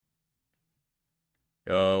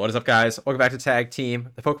Yo, what is up, guys? Welcome back to Tag Team,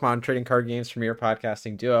 the Pokemon trading card games premier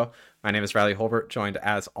podcasting duo. My name is Riley Holbert, joined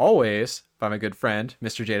as always by my good friend,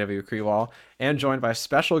 Mr. JW Krewall, and joined by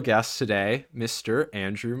special guest today, Mr.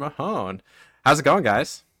 Andrew Mahone. How's it going,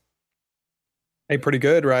 guys? Hey, pretty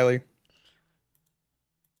good, Riley.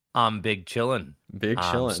 I'm big chillin'. Big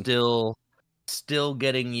chillin'. Still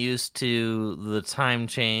getting used to the time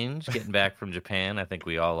change, getting back from Japan. I think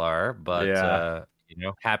we all are, but Yeah.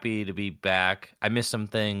 Happy to be back. I missed some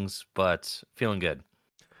things, but feeling good.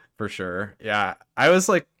 For sure. Yeah. I was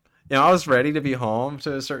like, I was ready to be home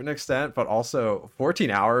to a certain extent, but also 14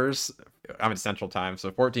 hours, I'm in Central Time, so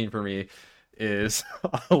 14 for me is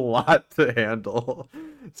a lot to handle.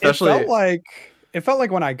 Especially It felt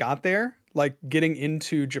like when I got there, like getting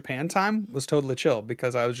into Japan time was totally chill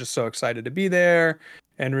because I was just so excited to be there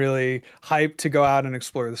and really hyped to go out and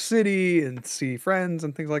explore the city and see friends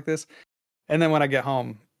and things like this. And then when I get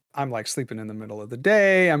home, I'm like sleeping in the middle of the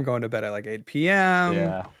day. I'm going to bed at like 8 p.m.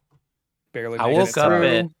 Yeah. Barely. I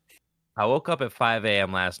woke up at 5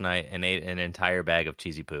 a.m. last night and ate an entire bag of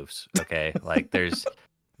cheesy poofs. Okay, like there's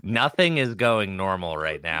nothing is going normal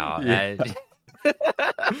right now.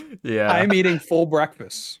 Yeah. I'm eating full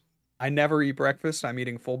breakfast. I never eat breakfast. I'm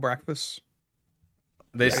eating full breakfast.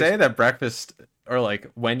 They say that breakfast, or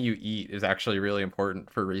like when you eat, is actually really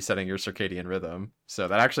important for resetting your circadian rhythm. So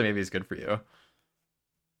that actually maybe is good for you.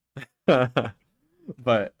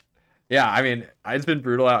 But yeah, I mean, it's been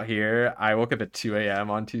brutal out here. I woke up at 2 a.m.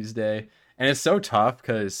 on Tuesday, and it's so tough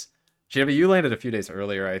because Jimmy, you landed a few days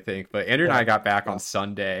earlier, I think, but Andrew and I got back on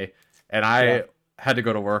Sunday, and I had to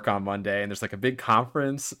go to work on Monday, and there's like a big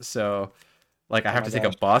conference, so like I have to take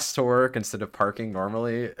a bus to work instead of parking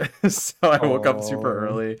normally. So I woke up super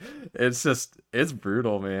early. It's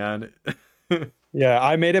brutal, man. Yeah,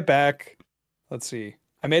 I made it back. Let's see.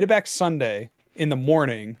 I made it back Sunday in the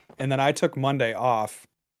morning, and then I took Monday off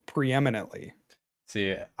preeminently.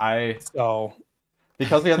 See,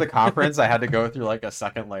 because we had the conference, I had to go through like a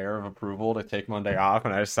second layer of approval to take Monday off,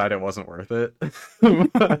 and I decided it wasn't worth it.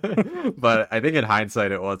 But I think in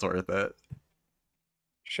hindsight, it was worth it.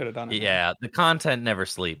 Should have done it. Yeah, the content never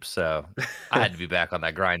sleeps, so I had to be back on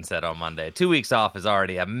that grind set on Monday. 2 weeks off is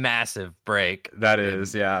already a massive break. That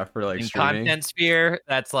is, for like in streaming. Content sphere,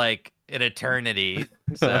 that's like an eternity.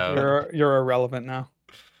 So you're irrelevant now.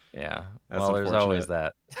 Yeah, That's well, there's always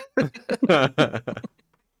that.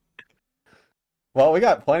 Well, we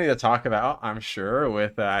got plenty to talk about, I'm sure,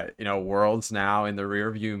 with Worlds now in the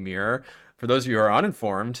rearview mirror. For those of you who are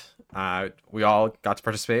uninformed, we all got to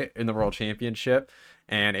participate in the World Championship,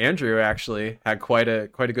 and Andrew actually had quite a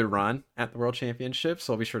good run at the World Championship.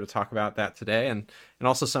 So we'll be sure to talk about that today, and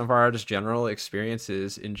also some of our just general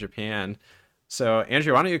experiences in Japan. So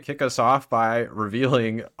Andrew, why don't you kick us off by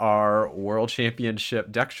revealing our World Championship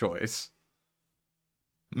deck choice?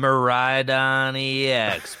 Miraidon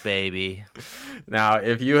EX, baby. Now,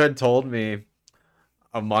 if you had told me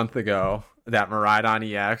a month ago that Miraidon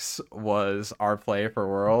EX was our play for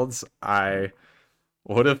Worlds, I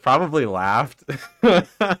would have probably laughed.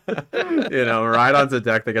 Miraidon's a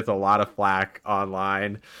deck that gets a lot of flack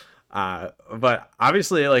online. But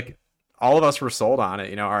obviously, like, all of us were sold on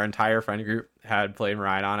it. Our entire friend group had played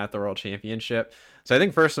Miraidon at the World Championship. So I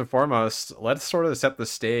think first and foremost, let's sort of set the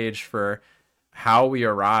stage for how we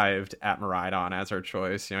arrived at Miraidon as our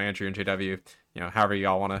choice. Andrew and JW, however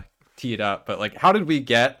y'all want to tee it up. But like, how did we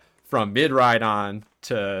get from Miraidon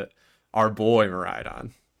to our boy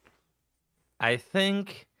Miraidon? I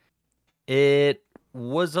think it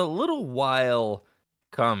was a little while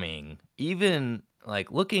coming. Even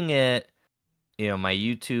like looking at my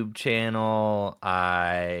YouTube channel,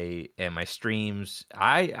 and my streams,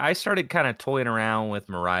 I started kind of toying around with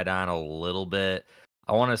Miraidon a little bit.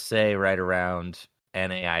 I want to say right around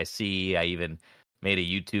NAIC, I even made a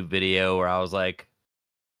YouTube video where I was like,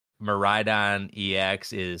 Miraidon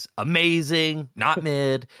EX is amazing, not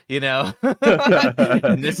mid, and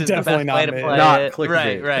this is definitely the best way to play not it.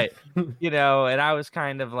 clickbait. Right. And I was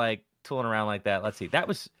kind of like tooling around like that. Let's see. That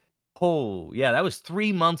was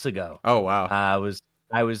 3 months ago. Oh wow. I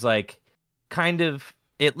was like kind of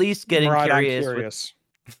at least getting Miraidon curious.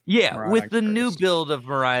 Miraidon With the curious. new build of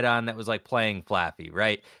Miraidon that was like playing Flappy,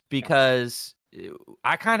 right? Because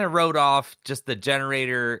I kind of wrote off just the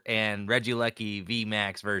generator and Regieleki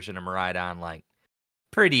VMAX version of Miraidon like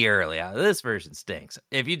pretty early. This version stinks.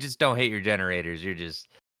 If you just don't hate your generators, you're just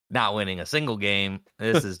not winning a single game.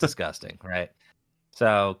 This is disgusting, right?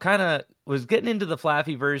 So kind of was getting into the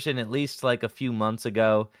Flappy version at least like a few months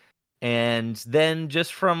ago. And then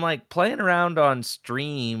just from like playing around on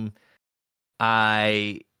stream,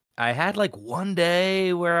 I I had like one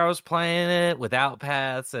day where I was playing it without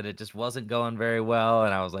paths and it just wasn't going very well.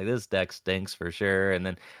 And I was like, this deck stinks for sure. And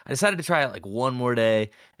then I decided to try it like one more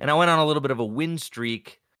day. And I went on a little bit of a win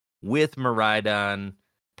streak with Miraidon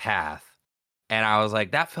Path. And I was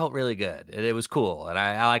like, that felt really good. It was cool. And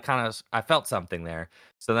I felt something there.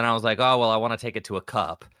 So then I was like, oh, well, I want to take it to a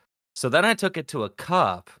cup. So then I took it to a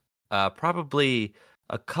cup, probably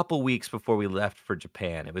a couple weeks before we left for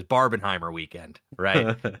Japan. It was Barbenheimer weekend,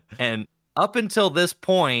 right? And up until this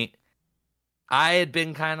point, I had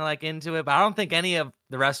been kind of like into it, but I don't think any of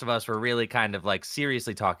the rest of us were really kind of like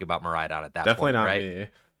seriously talking about Miraidon at that Definitely point, not right? me.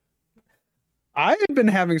 I had been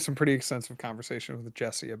having some pretty extensive conversations with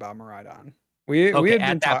Jesse about Miraidon. We Okay, had at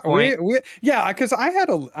been that talking. point? Yeah, because I had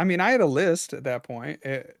a list at that point.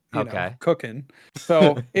 Okay. Cooking.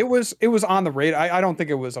 So it was on the radar. I don't think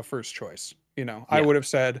it was a first choice. I Yeah. would have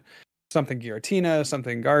said something Giratina,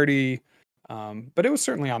 something Guardy, but it was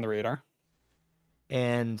certainly on the radar.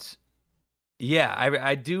 And yeah,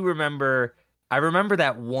 I do remember. I remember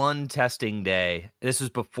that one testing day. This was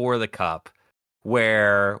before the cup,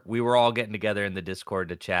 where we were all getting together in the Discord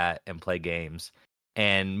to chat and play games.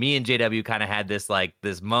 And me and JW kind of had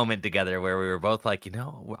this moment together where we were both like,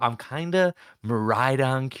 I'm kind of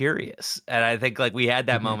Miraidon curious. And I think like we had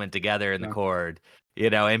that Mhm. moment together in the Yeah. Cord,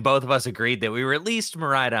 and both of us agreed that we were at least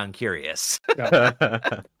Miraidon curious.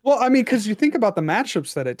 Well, I mean, because you think about the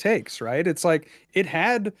matchups that it takes, right? It's like it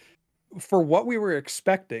had, for what we were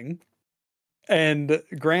expecting, and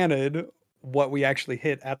granted, what we actually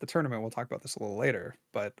hit at the tournament, we'll talk about this a little later,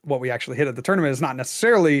 but what we actually hit at the tournament is not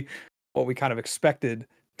necessarily what we kind of expected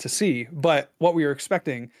to see, but what we were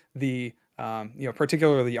expecting, the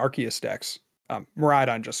particularly Arceus decks,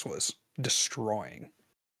 Miraidon just was destroying.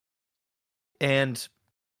 And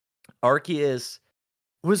Arceus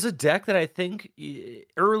was a deck that I think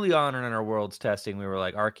early on in our Worlds testing, we were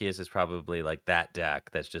like, Arceus is probably like that deck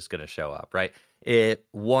that's just going to show up, right? It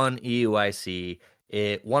won EUIC.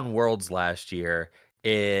 It won Worlds last year.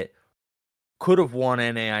 It could have won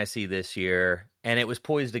NAIC this year. And it was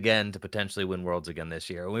poised again to potentially win Worlds again this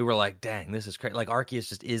year. And we were like, dang, this is crazy. Like, Arceus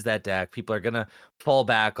just is that deck. People are going to fall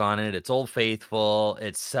back on it. It's Old Faithful.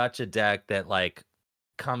 It's such a deck that, like,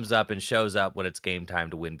 comes up and shows up when it's game time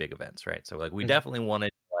to win big events, right? So, like, we definitely wanted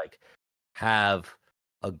to, like, have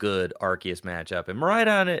a good Arceus matchup. And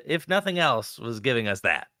Miraidon, if nothing else, was giving us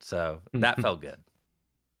that. So, that felt good.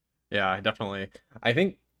 Yeah, definitely. I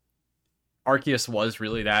think Arceus was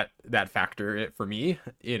really that factor for me,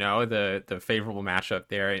 the favorable matchup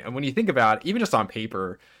there. And when you think about it, even just on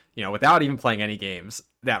paper, without even playing any games,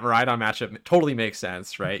 that Miraidon matchup totally makes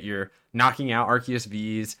sense, right? You're knocking out Arceus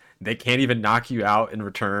Vs. They can't even knock you out in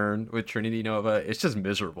return with Trinity Nova. It's just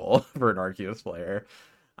miserable for an Arceus player.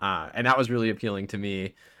 And that was really appealing to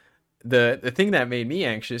me. The thing that made me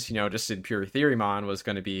anxious, just in pure Theorymon, was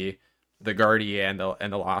going to be the Guardy and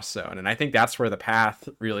the Lost Zone. And I think that's where the path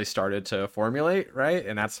really started to formulate, right?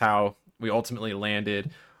 And that's how we ultimately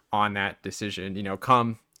landed on that decision.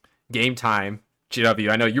 Come game time,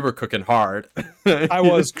 GW, I know you were cooking hard. I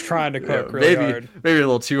was trying to cook really hard. Maybe a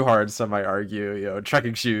little too hard, some might argue,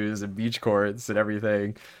 trekking shoes and beach courts and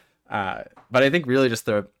everything. But I think really just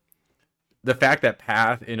the fact that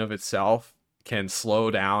path in of itself can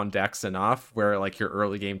slow down decks enough where like your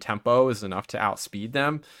early game tempo is enough to outspeed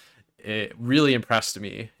them, it really impressed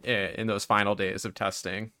me in those final days of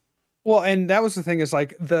testing. Well, and that was the thing, is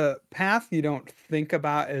like the path you don't think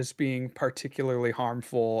about as being particularly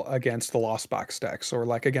harmful against the Lost Box decks or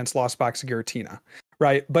like against Lost Box Giratina,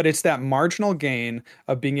 right? But it's that marginal gain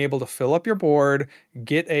of being able to fill up your board,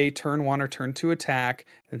 get a turn 1 or turn 2 attack,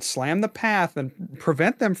 and slam the path and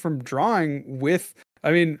prevent them from drawing with,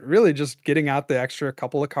 I mean, really just getting out the extra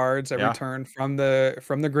couple of cards every turn from the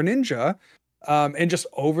Greninja. And just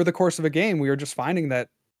over the course of a game, we were just finding that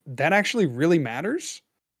actually really matters.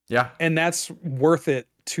 Yeah. And that's worth it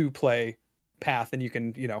to play path. And you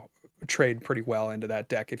can, trade pretty well into that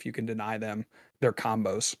deck if you can deny them their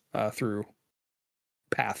combos through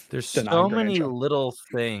path. There's so many little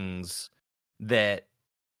things that,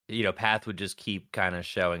 path would just keep kind of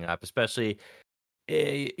showing up, especially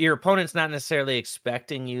your opponent's not necessarily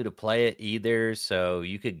expecting you to play it either. So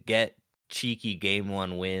you could get cheeky game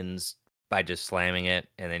 1 wins by just slamming it,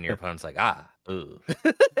 and then your opponent's like, ooh.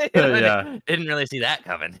 Didn't really see that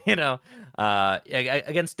coming,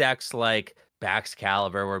 against decks like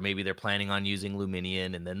Baxcalibur, where maybe they're planning on using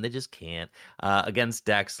Luminion, and then they just can't. Against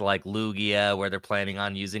decks like Lugia, where they're planning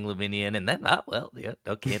on using Luminion, and then,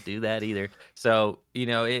 they can't do that either. So,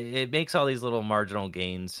 it makes all these little marginal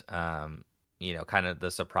gains, kind of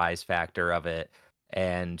the surprise factor of it.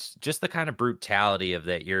 and just the kind of brutality of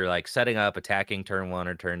that. You're like setting up, attacking turn 1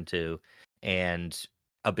 or turn 2, and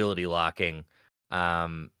ability locking.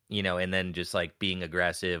 And then just like being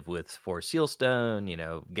aggressive with Force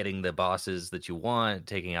Sealstone, getting the bosses that you want,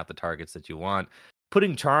 taking out the targets that you want,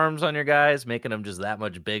 putting charms on your guys, making them just that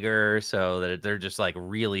much bigger so that they're just like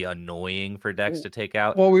really annoying for decks to take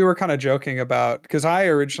out. Well, we were kind of joking about, because I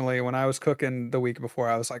originally, when I was cooking the week before,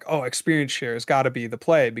 I was like, oh, experience share has got to be the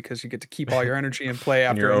play because you get to keep all your energy in play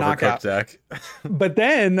after your a knockout deck. But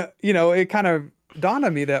then, it kind of dawned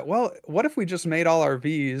on me that, well, what if we just made all our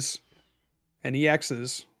Vs and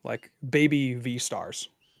EXs like baby V stars,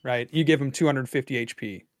 right? You give them 250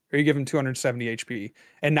 HP or you give them 270 HP.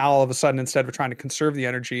 And now all of a sudden, instead of trying to conserve the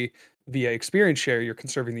energy via experience share, you're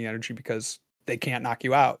conserving the energy because they can't knock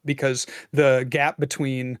you out, because the gap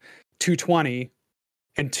between 220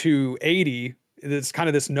 and 280 is kind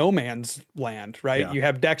of this no man's land, right? Yeah. You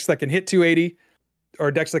have decks that can hit 280 or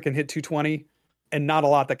decks that can hit 220. And not a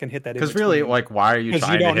lot that can hit that. Because really, like, why are you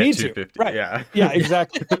trying to hit 250? Right. Yeah. Yeah,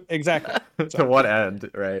 exactly. Exactly. To what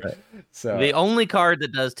end, right? So the only card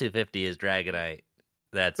that does 250 is Dragonite.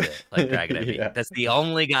 That's it. Like Dragonite. Yeah. That's the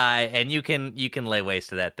only guy, and you can lay waste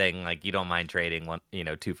to that thing. Like you don't mind trading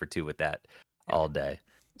 2 for 2 with that all day.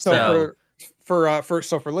 So for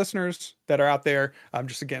listeners that are out there,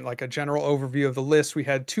 just again like a general overview of the list, we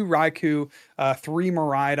had 2 Raikou, 3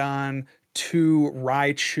 Miraidon, 2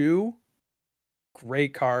 Raichu.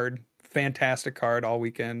 Great card, fantastic card all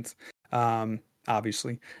weekend,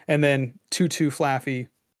 obviously. And then 2/2 Flaffy,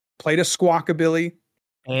 played a Squawkabilly,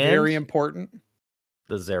 very important.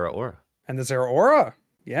 The Zeraora. And the Zeraora,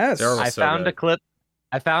 yes. I found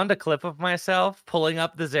a clip of myself pulling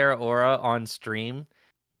up the Zeraora on stream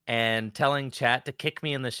and telling chat to kick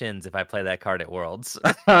me in the shins if I play that card at Worlds.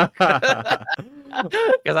 Because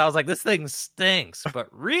I was like, this thing stinks, but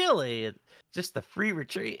really, it's just the free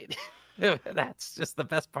retreat. That's just the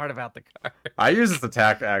best part about the card. I use this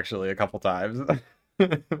attack actually a couple times.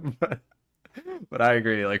 but I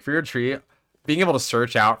agree. Like for your treat, being able to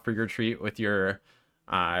search out for your treat with your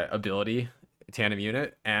ability tandem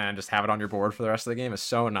unit and just have it on your board for the rest of the game is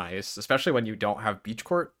so nice, especially when you don't have Beach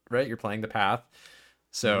Court, right? You're playing the path.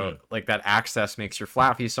 So like that access makes your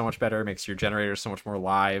Flaffy so much better, makes your generators so much more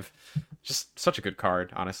live. Just such a good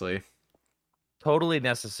card, honestly. Totally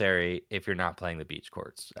necessary if you're not playing the beach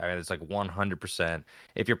courts. I mean, it's like 100%.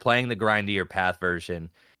 If you're playing the grindier path version,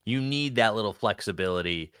 you need that little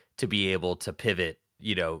flexibility to be able to pivot,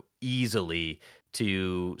 easily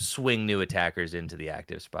to swing new attackers into the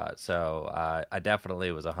active spot. So I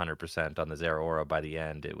definitely was 100% on the Zeraora by the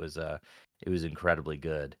end. It was incredibly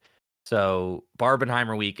good. So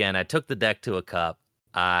Barbenheimer weekend, I took the deck to a cup.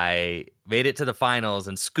 I made it to the finals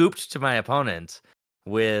and scooped to my opponent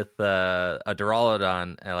with a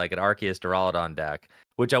Duraludon, like an Arceus Duraludon deck,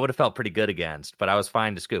 which I would have felt pretty good against, but I was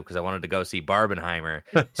fine to scoop because I wanted to go see Barbenheimer.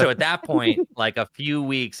 So at that point, like a few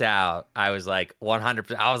weeks out, I was like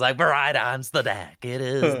 100%. I was like, Miraidon's the deck. It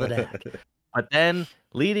is the deck. But then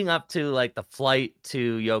leading up to like the flight to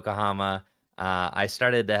Yokohama, I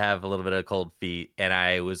started to have a little bit of cold feet, and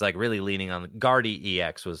I was like really leaning on Guardy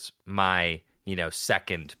EX was my,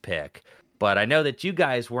 second pick. But I know that you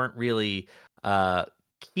guys weren't really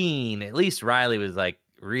keen. At least Riley was like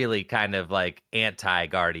really kind of like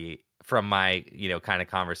anti-Guardy from my kind of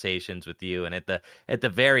conversations with you, and at the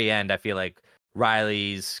very end I feel like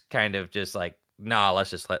Riley's kind of just like, no,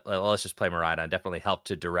 let's just play Miraidon. Definitely helped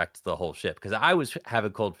to direct the whole ship, because I was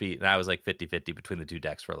having cold feet and I was like 50-50 between the two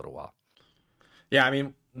decks for a little while. Yeah, I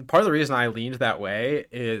mean, part of the reason I leaned that way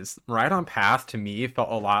is Miraidon Path to me felt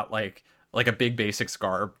a lot like a big basic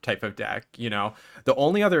Scarb type of deck. The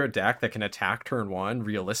only other deck that can attack turn 1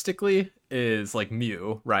 realistically is like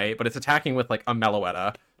Mew, right? But it's attacking with like a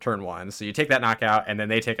Meloetta turn 1. So you take that knockout and then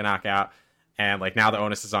they take a knockout, and like now the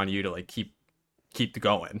onus is on you to like keep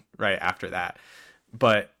going right after that.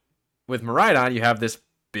 But with Miraidon, you have this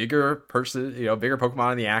bigger person, bigger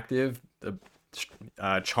Pokemon in the active,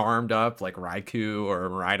 charmed up like Raikou or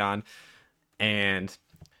Miraidon, and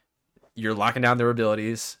you're locking down their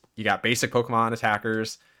abilities. You got basic Pokemon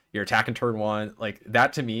attackers. You're attacking turn 1. Like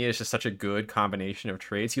that to me is just such a good combination of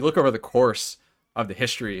traits. You look over the course of the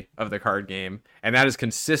history of the card game, and that is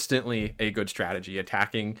consistently a good strategy.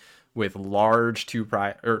 Attacking with large 2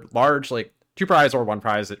 prize or 1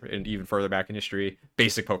 prize, and even further back in history,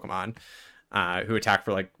 basic Pokemon who attack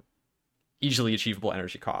for like easily achievable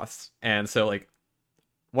energy costs. And so like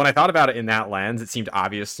when I thought about it in that lens, it seemed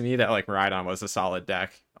obvious to me that like Miraidon was a solid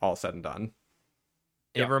deck all said and done.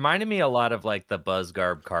 It reminded me a lot of like the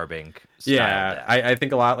Buzzgarb Carbink style Yeah, deck. I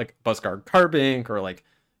think a lot like Buzzgarb Carbink, or like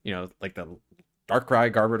like the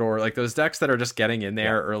Darkrai, Garbodor, like those decks that are just getting in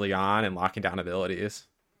there Yeah. early on and locking down abilities.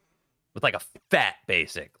 With like a fat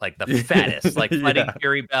basic, like the fattest, like Fighting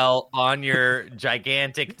Fury Belt on your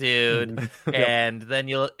gigantic dude, and then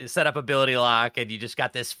you'll set up ability lock, and you just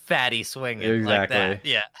got this fatty swinging like that.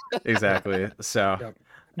 Yeah, exactly. So, Yep.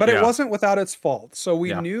 But it wasn't without its fault. So we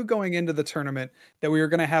Yeah. knew going into the tournament that we were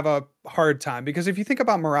going to have a hard time, because if you think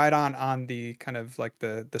about Miraidon on the kind of like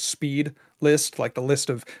the speed list, like the list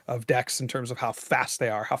of decks in terms of how fast they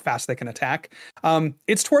are, how fast they can attack,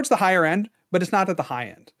 it's towards the higher end, but it's not at the high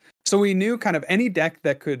end. So we knew kind of any deck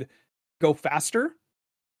that could go faster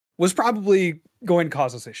was probably going to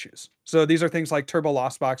cause us issues. So these are things like Turbo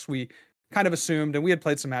Lost Box. We kind of assumed, and we had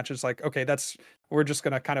played some matches like, okay, we're just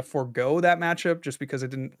going to kind of forego that matchup just because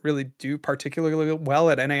it didn't really do particularly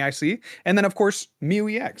well at NAIC. And then of course, Mew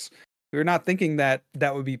EX. We were not thinking that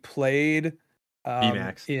would be played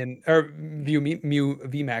VMAX. Mew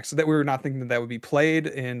VMAX, that we were not thinking that would be played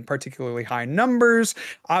in particularly high numbers.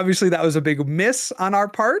 Obviously that was a big miss on our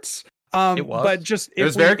parts. It was. But just it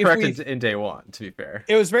was very correct in day one, to be fair.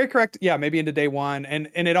 It was very correct. Yeah, maybe into day one. And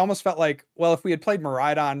it almost felt like, well, if we had played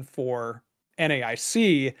Miraidon for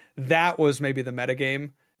NAIC, that was maybe the metagame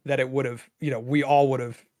that it would have, we all would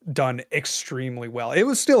have done extremely well. It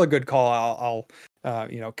was still a good call.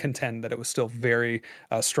 I'll contend that it was still very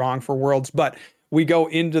strong for Worlds, but we go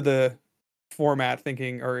into the format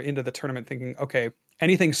thinking, or into the tournament thinking, okay,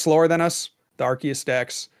 anything slower than us, the Arceus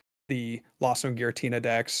decks, the Lost and Giratina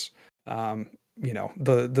decks,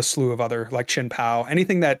 the slew of other like Chin Pao,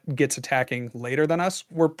 anything that gets attacking later than us,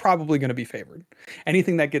 we're probably going to be favored.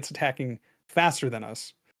 Anything that gets attacking faster than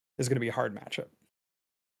us is going to be a hard matchup.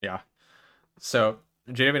 Yeah. So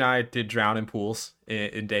JW and I did drown in pools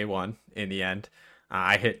in day one. In the end,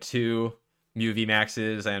 I hit 2 Mew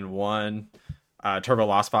VMAXs and 1 Turbo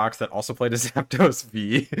Lost Box that also played a Zapdos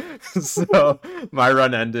V. So my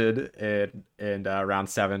run ended in round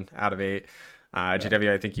 7 out of 8.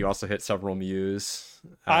 JW, I think you also hit several Mews.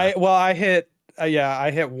 I hit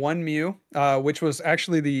 1 Mew, which was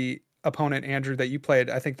actually the opponent, Andrew, that you played,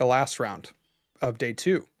 I think, the last round of day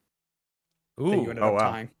 2. Ooh, that you ended up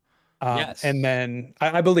tying. Yes. And then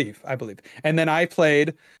I believe. And then I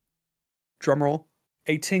played, drumroll,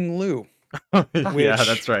 a Ting Lu. Yeah,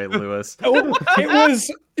 that's right, Lewis. It was,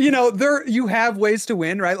 there you have ways to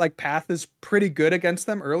win, right? Like Path is pretty good against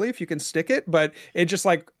them early if you can stick it, but it just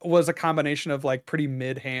like was a combination of like pretty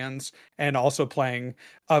mid hands and also playing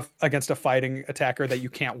against a fighting attacker that you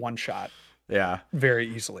can't one shot. Yeah,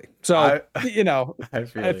 very easily. So I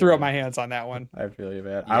threw up my hands on that one. I feel you,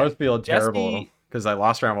 man. Yeah. I was feeling terrible because I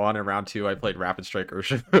lost round 1 and round 2 I played Rapid Strike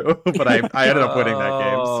Urshifu, but I ended up winning that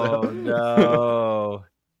game. So. Oh no.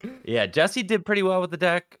 Yeah, Jesse did pretty well with the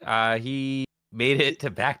deck. He made it to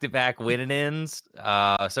back-to-back win-ins.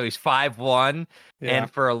 So he's 5-1. Yeah.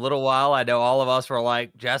 And for a little while, I know all of us were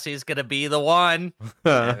like, Jesse's going to be the one.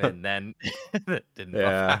 And then it didn't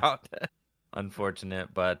work out.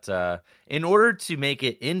 Unfortunate. But in order to make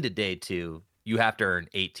it into day 2, you have to earn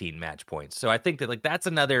 18 match points. So I think that like that's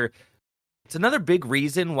another big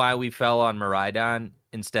reason why we fell on Miraidon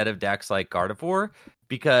instead of decks like Gardevoir,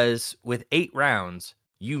 because with 8 rounds,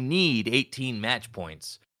 you need 18 match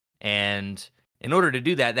points. And in order to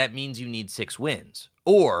do that, that means you need 6 wins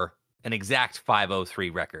or an exact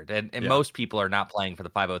 503 record. And most people are not playing for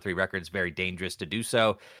the 503 record. It's very dangerous to do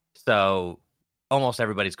so. So almost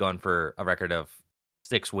everybody's going for a record of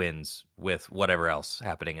 6 wins with whatever else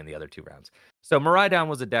happening in the other 2 rounds. So Miraidon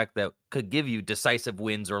was a deck that could give you decisive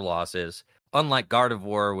wins or losses, unlike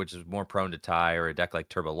Gardevoir, which is more prone to tie, or a deck like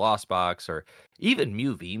Turbo Lost Box, or even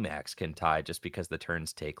Mew VMAX can tie just because the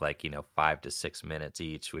turns take 5 to 6 minutes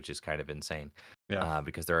each, which is kind of insane. Yeah.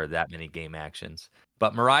 Because there are that many game actions.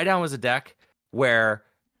 But Miraidon was a deck where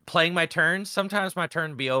playing my turns, sometimes my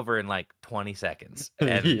turn would be over in 20 seconds.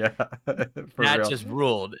 And that just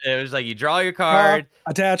ruled. It was like you draw your card,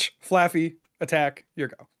 attach, Flaffy, attack, your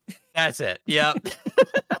go. That's it. Yep.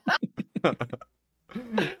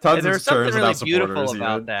 Tons there was something really beautiful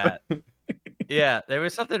about that. Yeah, there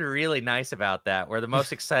was something really nice about that, where the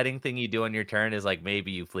most exciting thing you do on your turn is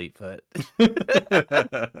maybe you fleet foot.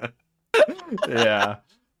 yeah,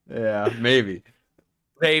 maybe.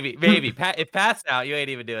 If Path's out, you ain't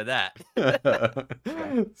even doing that.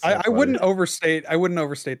 I wouldn't overstate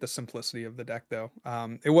the simplicity of the deck, though.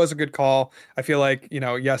 It was a good call. I feel like,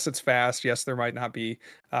 yes, it's fast. Yes, there might not be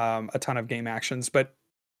a ton of game actions, but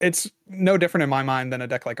it's no different in my mind than a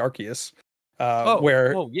deck like Arceus,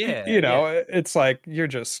 it's like you're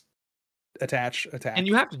just attach, and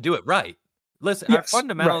you have to do it right. Listen, our Yes,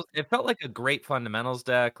 fundamentals, it felt like a great fundamentals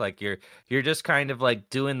deck. Like you're just kind of like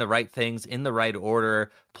doing the right things in the right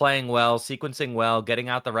order, playing well, sequencing well, getting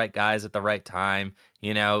out the right guys at the right time,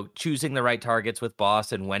 choosing the right targets with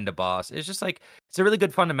boss and when to boss. It's just like it's a really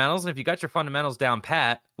good fundamentals. And if you got your fundamentals down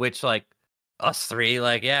pat, which like us three,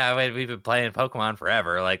 like, yeah, we've been playing Pokemon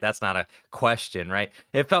forever. Like that's not a question, right?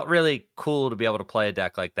 It felt really cool to be able to play a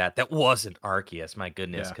deck like that wasn't Arceus, my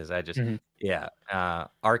goodness, Yeah. because I just Mhm.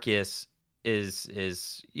 Arceus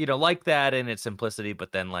is like that in its simplicity,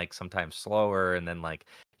 but then like sometimes slower, and then like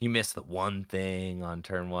you miss the one thing on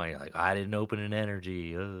turn one, you're like, I didn't open an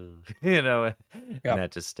energy. And Yeah.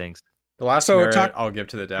 that just stinks. The last So merit I'll give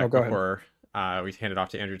to the deck go ahead. before we hand it off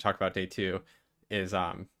to Andrew to talk about day 2 is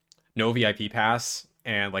no VIP pass,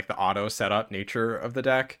 and like the auto setup nature of the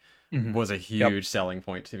deck Mhm. was a huge selling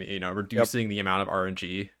point to me. Reducing the amount of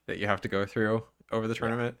RNG that you have to go through over the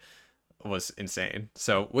tournament was insane.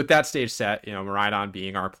 So with that stage set, Miraidon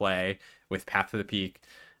being our play with Path to the Peak,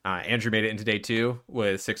 Andrew made it into day 2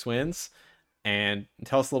 with 6 wins. And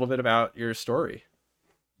tell us a little bit about your story.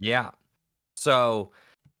 Yeah. So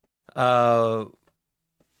I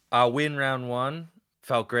win round 1.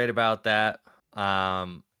 Felt great about that.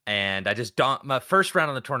 And I just my first round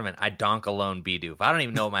of the tournament, I donk alone Bidoof. I don't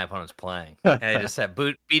even know what my opponent's playing. And I just said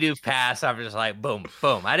Bidoof pass. I'm just like, boom,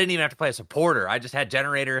 boom. I didn't even have to play a supporter. I just had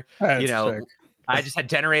generator, That's sick. I just had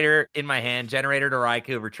generator in my hand, generator to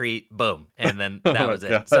Raikou, retreat, boom. And then that was it.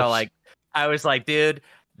 Gosh. So like I was like, dude,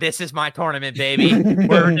 this is my tournament, baby.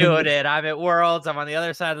 We're doing it. I'm at Worlds. I'm on the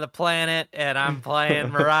other side of the planet, and I'm playing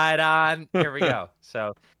Miraidon. Here we go.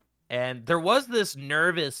 So, and there was this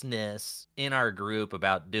nervousness in our group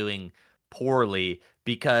about doing poorly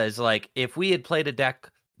because, like, if we had played a deck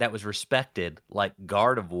that was respected, like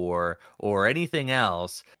Gardevoir or anything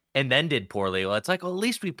else, and then did poorly, well, it's like, well, at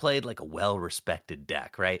least we played like a well-respected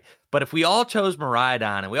deck, right? But if we all chose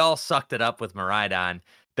Miraidon and we all sucked it up with Miraidon,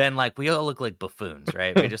 then like we all look like buffoons,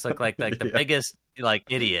 right? We just look like the biggest like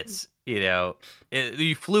idiots. You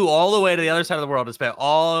flew all the way to the other side of the world to spend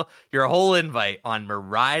your whole invite on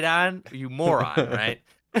Miraidon, you moron, right?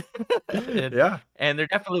 And there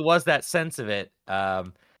definitely was that sense of it. I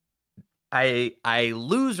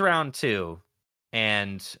lose round 2,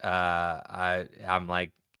 and I'm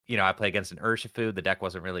like, I play against an Urshifu. The deck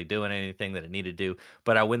wasn't really doing anything that it needed to do,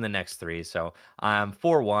 but I win the next 3, so I'm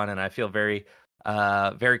 4-1, and I feel very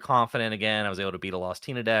very confident again. I was able to beat a Lost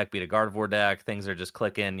Tina deck, beat a Gardevoir deck. Things are just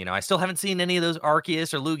clicking. I still haven't seen any of those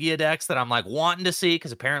Arceus or Lugia decks that I'm like wanting to see,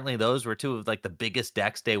 because apparently those were 2 of like the biggest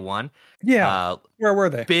decks day 1. Yeah. Where were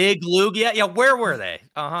they? Big Lugia. Yeah, where were they?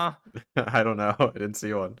 I don't know. I didn't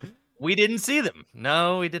see one. We didn't see them.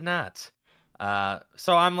 No, we did not.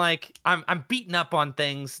 So I'm like, I'm beating up on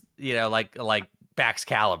things, like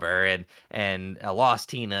Baxcalibur and Lost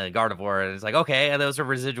Tina, Gardevoir, and it's like, okay, those are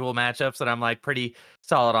residual matchups that I'm like pretty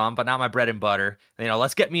solid on, but not my bread and butter.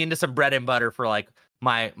 Let's get me into some bread and butter for like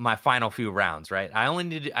my final few rounds, right?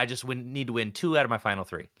 I just need to win 2 out of my final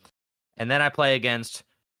 3, and then I play against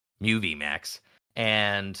Mew VMAX,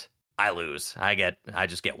 and I lose. I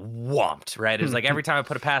just get whomped, right? It was like every time I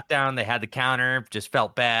put a path down, they had the counter, just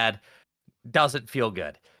felt bad, doesn't feel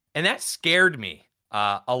good, and that scared me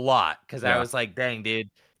a lot, because I was like, dang, dude,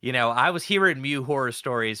 I was hearing Mew horror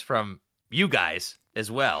stories from you guys as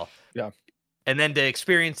well. Yeah. And then to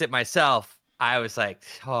experience it myself, I was like,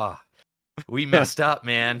 oh, we messed up,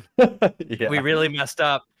 man. We really messed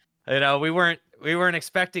up. We weren't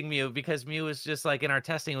expecting Mew, because Mew was just like, in our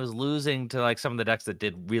testing, was losing to like some of the decks that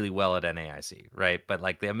did really well at NAIC, right? But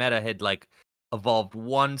like the meta had like evolved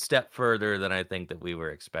one step further than I think that we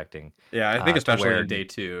were expecting. Yeah, I think especially in day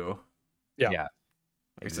 2. Yeah.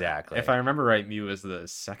 Exactly. If I remember right, Mew is the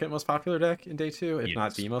second most popular deck in day 2, if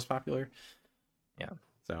not the most popular. Yeah.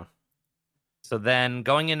 So then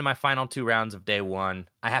going into my final 2 rounds of day 1,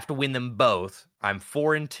 I have to win them both. I'm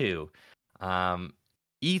 4-2.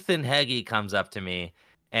 Ethan Heggie comes up to me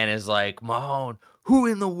and is like, Mahone, who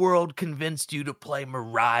in the world convinced you to play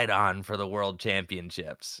Miraidon for the World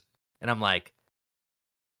Championships? And I'm like,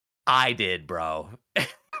 I did, bro.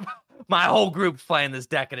 My whole group's playing this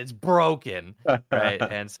deck and it's broken, right?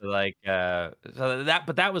 And so like,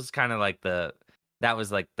 that was kind of like the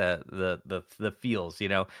feels,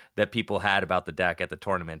 that people had about the deck at the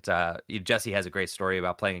tournament. Jesse has a great story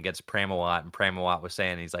about playing against Pramawat, and Pramawat was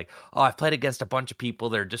saying, he's like, oh, I've played against a bunch of people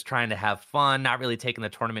that are just trying to have fun, not really taking the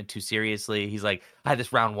tournament too seriously. He's like, I had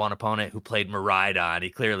this round 1 opponent who played Miraidon.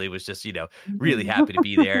 He clearly was just, really happy to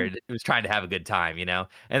be there. And he was trying to have a good time, And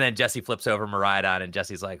then Jesse flips over Miraidon, and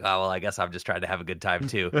Jesse's like, oh, well, I guess I'm just trying to have a good time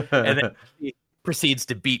too. And then proceeds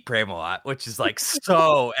to beat Premolot, which is like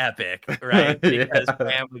so epic, right? Yeah. Because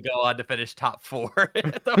Pram would go on to finish top 4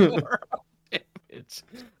 at the World Championships.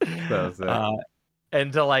 So sick.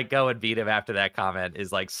 And to like go and beat him after that comment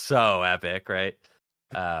is like so epic, right?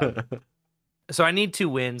 So I need 2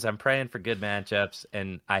 wins. I'm praying for good matchups,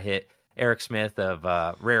 and I hit Eric Smith of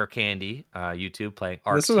Rare Candy YouTube playing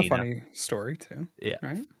Arctina. This is a funny story too. Yeah,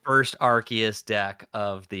 right? first Arceus deck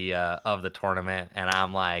of the tournament, and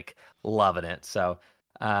I'm like loving it. So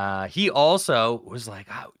he also was like,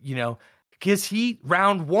 oh, you know, because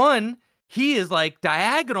round 1 he is like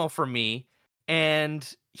diagonal from me, and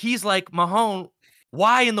he's like, Mahone,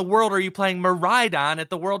 why in the world are you playing Miraidon at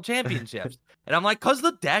the World Championships? And I'm like, because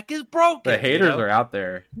the deck is broken. The haters are out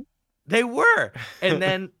there. They were.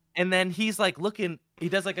 And then he's like looking, he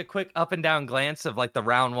does like a quick up and down glance of like the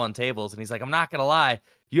round 1 tables. And he's like, I'm not going to lie.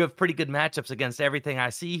 You have pretty good matchups against everything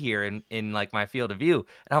I see here in like my field of view.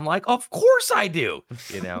 And I'm like, of course I do,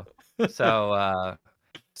 you know? So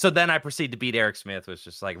then I proceed to beat Eric Smith, which was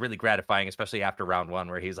just like really gratifying, especially after round 1,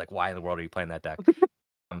 where he's like, why in the world are you playing that deck?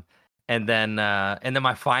 And then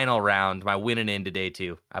my final round, my winning into day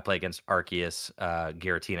 2, I play against Arceus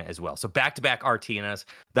Giratina as well. So back-to-back Artinas.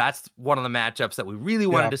 That's one of the matchups that we really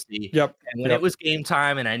wanted to see. Yep. And when it was game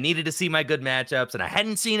time and I needed to see my good matchups and I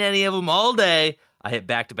hadn't seen any of them all day, I hit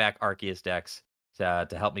back-to-back Arceus decks to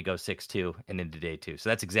help me go 6-2 and into day 2. So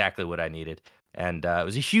that's exactly what I needed. And it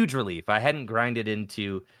was a huge relief. I hadn't grinded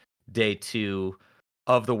into day 2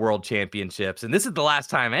 of the World Championships, and this is the last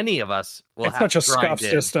time any of us will It's have such a to grind scuffed in.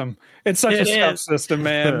 system. It's such a scuffed system,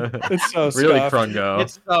 man. It's so Really scuffed. Krungo.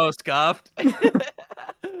 It's so scuffed.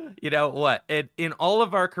 You know what? In all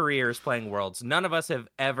of our careers playing Worlds, none of us have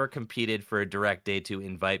ever competed for a direct day 2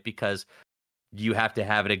 invite because you have to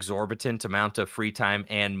have an exorbitant amount of free time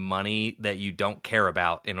and money that you don't care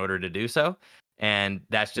about in order to do so. And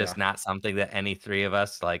that's just not something that any 3 of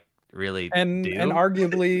us like really do. And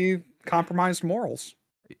arguably compromised morals.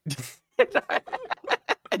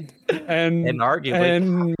 and arguably,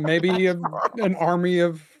 and maybe an army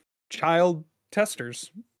of child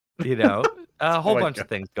testers, you know, a whole my bunch God. of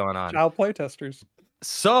things going on. child play testers.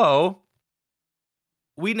 So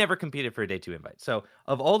we never competed for a day 2 invite. So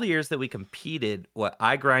of all the years that we competed,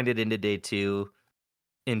 I grinded into day 2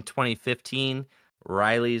 in 2015.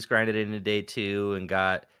 Riley's grinded into day 2 and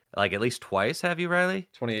got like at least twice. Have you, Riley?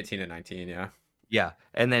 2018 and 19, yeah. Yeah.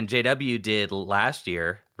 And then JW did last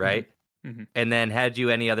year, right? Mm-hmm. And then had you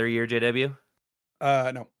any other year, JW?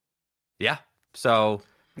 No. Yeah. So,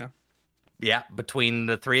 No. Yeah, between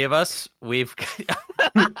the 3 of us, we've.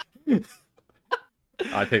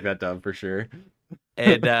 I take that dub for sure.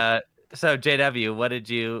 And so,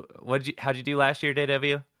 JW, how'd you do last year,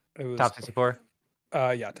 JW? It was Top 64?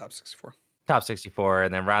 Yeah, top 64. Top 64.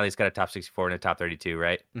 And then Riley's got a top 64 and a top 32,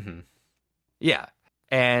 right? Mm-hmm. Yeah.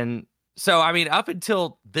 And so, I mean, up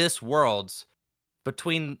until this Worlds,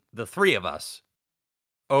 between the 3 of us,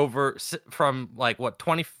 from like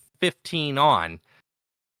 2015 on,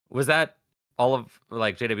 was that all of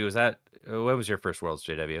like JW? Was that when was your first Worlds,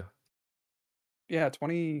 JW? Yeah,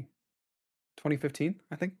 2015,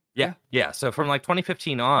 I think. Yeah. So from like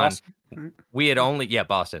 2015 on, Boston. we had only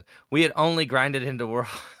Boston. We had only grinded into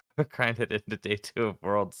day 2 of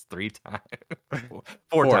Worlds 3 times,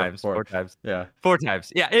 four times. Yeah. 4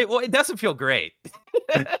 times. Yeah. It doesn't feel great.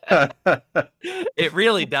 It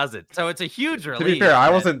really doesn't. So it's a huge relief. To be fair, I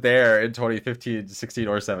wasn't there in 2015, 16,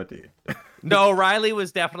 or 17. No, Riley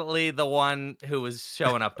was definitely the one who was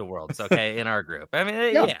showing up to Worlds. Okay, in our group. I mean,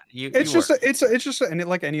 It's just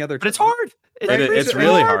like any other. But it's hard. It's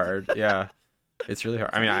really hard. Yeah. It's really hard.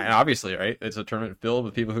 I mean, obviously, right? It's a tournament filled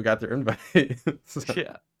with people who got their invite. So.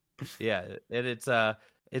 Yeah. And it's and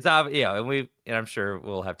I'm sure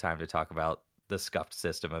we'll have time to talk about the scuffed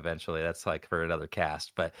system eventually. That's like for another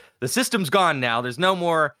cast. But the system's gone now. There's no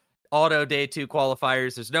more auto day 2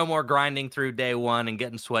 qualifiers. There's no more grinding through day 1 and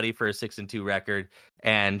getting sweaty for a 6-2 record.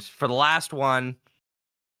 And for the last one,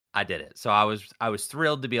 I did it. So I was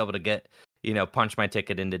thrilled to be able to get, punch my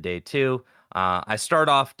ticket into day 2. I start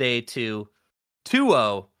off day 2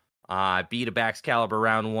 2-0. I beat a Baxcalibur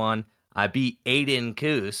round 1. I beat Aiden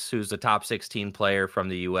Koos, who's a top 16 player from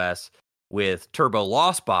the US, with Turbo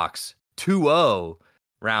Lost Box 2-0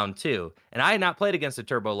 round 2. And I had not played against a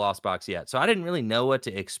Turbo Lost Box yet, so I didn't really know what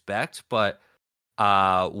to expect. But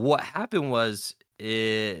what happened was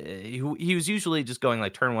he was usually just going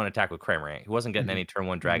like turn 1 attack with Cramorant. He wasn't getting any turn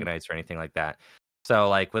 1 Dragonites or anything like that. So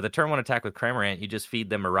like with a turn 1 attack with Cramorant, you just feed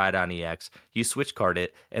them a Rhydon EX, you switch card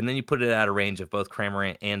it, and then you put it out of range of both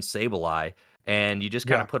Cramorant and Sableye. And you just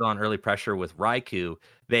kind of put on early pressure with Raikou.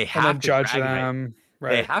 They have to judge them. They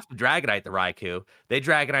Right. have to Dragonite the Raikou. They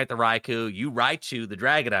Dragonite the Raikou. You Raichu the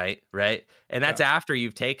Dragonite, right? And that's after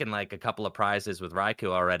you've taken like a couple of prizes with Raikou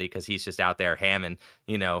already, because he's just out there hamming,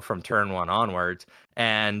 from turn 1 onwards.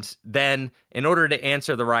 And then in order to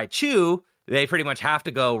answer the Raichu, they pretty much have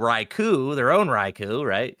to go Raikou, their own Raikou,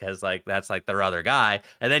 right? Because like that's like their other guy.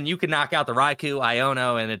 And then you can knock out the Raikou,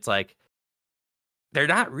 Iono, and it's like they're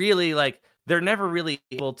not really like they're never really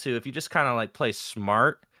able to. If you just kind of like play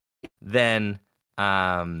smart, then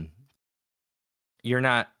they're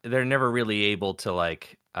never really able to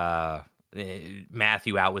like math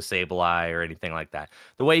you out with Sableye or anything like that.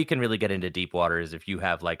 The way you can really get into deep water is if you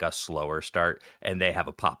have like a slower start and they have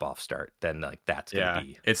a pop-off start, then like that's gonna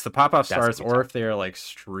be it's the pop-off that's gonna starts, be or tough. if they're like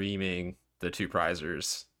streaming the 2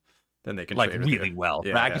 prizers, then they can like trade with really you. well.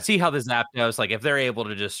 Yeah, But I yeah. can see how the Zapdos, like if they're able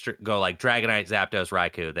to just go like Dragonite, Zapdos,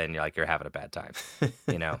 Raikou, then you're having a bad time.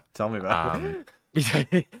 Tell me about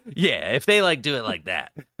Yeah, if they like do it like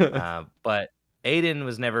that. it. But Aiden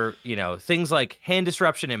was never, things like Hand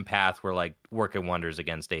Disruption and Path were like working wonders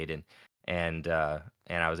against Aiden. And I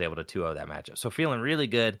was able to 2-0 that matchup. So feeling really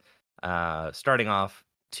good. Starting off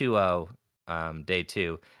 2-0 day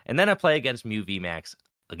 2. And then I play against Mew VMAX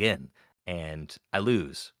again. And I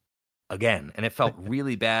lose again. And it felt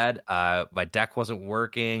really bad. My deck wasn't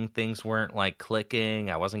working. Things weren't like clicking.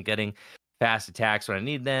 I wasn't getting fast attacks when I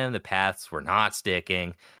need them. The paths were not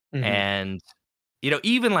sticking. Mhm. And,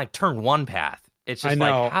 even like turn 1 path. It's just I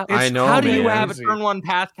know. like, I know, how do you man. have a Crazy. turn 1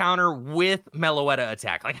 path counter with Meloetta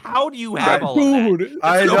attack? Like, how do you have all of that? Dude,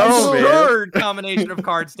 I It's an know, man. absurd combination of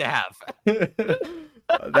cards to have.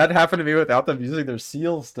 That happened to me without them using their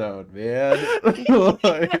Seal Stone, man. Like,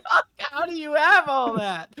 How do you have all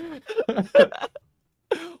that?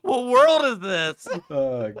 What world is this?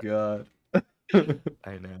 oh god.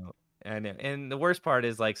 I know. And the worst part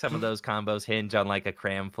is like some of those combos hinge on like a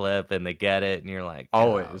cram flip and they get it and you're like,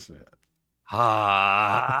 Always, man.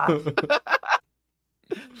 ah.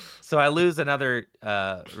 So I lose another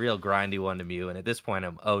real grindy one to Mew, and at this point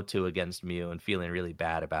I'm 0-2 against Mew and feeling really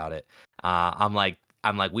bad about it. I'm like,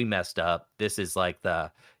 we messed up. This is like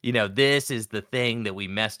this is the thing that we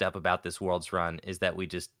messed up about this Worlds run, is that we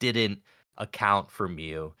just didn't account for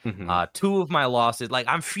Mew. Mhm. 2 of my losses, like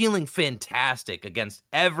I'm feeling fantastic against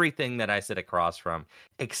everything that I sit across from,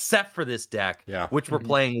 except for this deck, Yeah. which we're Mhm.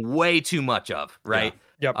 playing way too much of, right?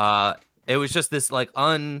 Yep. It was just this like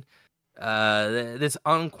this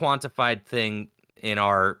unquantified thing in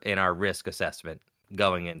our risk assessment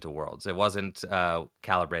going into Worlds. It wasn't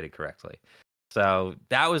calibrated correctly. So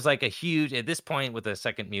that was like a huge, at this point with the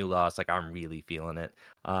second Mew loss, like I'm really feeling it.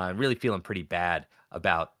 I'm really feeling pretty bad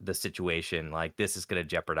about the situation. Like this is going to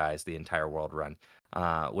jeopardize the entire World run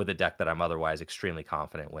with a deck that I'm otherwise extremely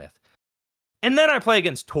confident with. And then I play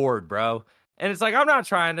against Tord, bro. And it's like, I'm not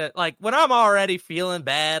trying to, like, when I'm already feeling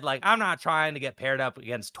bad, like, I'm not trying to get paired up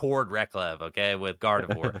against Tord Reklev, okay, with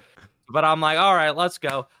Gardevoir. But I'm like, all right, let's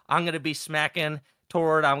go. I'm going to be smacking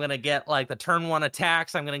Tord. I'm going to get, like, the turn 1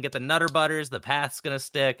 attacks. I'm going to get the Nutter Butters. The path's going to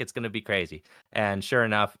stick. It's going to be crazy. And sure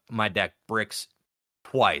enough, my deck bricks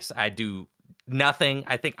twice. I do nothing.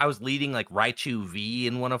 I think I was leading, like, Raichu V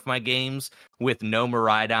in one of my games with no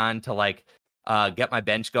Miraidon to, like, get my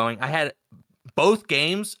bench going. I had... Both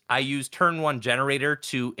games, I used turn 1 generator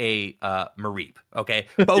to a Mareep. Okay,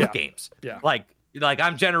 both Yeah. games. Yeah. Like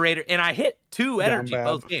I'm generator, and I hit 2 energy bad.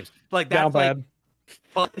 both games. Like Down that's like,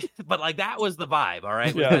 bad. but like that was the vibe. All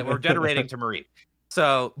right, Yeah. we're generating to Mareep.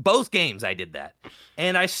 So both games I did that,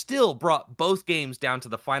 and I still brought both games down to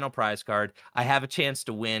the final prize card. I have a chance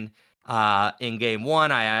to win. In game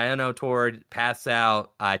 1, I Iono Tord, pass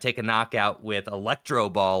out. I take a knockout with Electro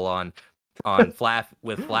Ball on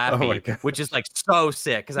Flappy, which is like so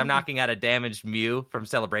sick because I'm knocking out a damaged Mew from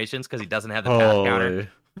Celebrations because he doesn't have the path counter. Holy.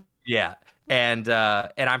 Yeah, and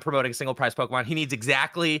I'm promoting single prize Pokemon. He needs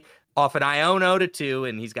exactly off an Iono to 2,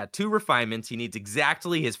 and he's got 2 refinements. He needs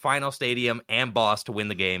exactly his final stadium and boss to win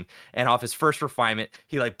the game. And off his first refinement,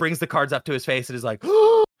 he like brings the cards up to his face and is like,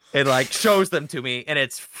 and like shows them to me, and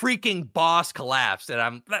it's freaking boss collapsed, and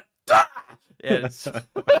I'm. It's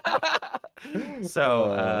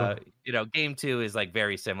so game 2 is like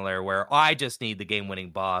very similar where I just need the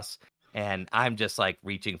game-winning boss and I'm just like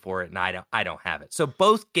reaching for it and I don't have it. So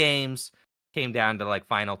both games came down to like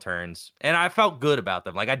final turns and I felt good about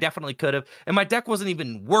them. Like I definitely could have, and my deck wasn't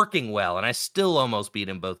even working well and I still almost beat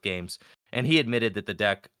him both games. And he admitted that the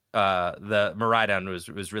deck the Miraidon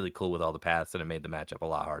was really cool with all the paths and it made the matchup a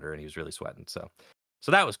lot harder and he was really sweating. So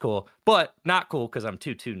that was cool, but not cool because I'm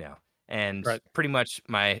 2-2 now. And pretty much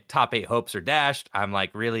my top 8 hopes are dashed. I'm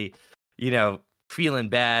like really, feeling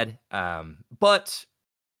bad. But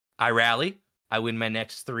I rally. I win my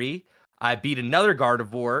next 3. I beat another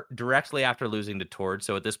Gardevoir directly after losing to Tord.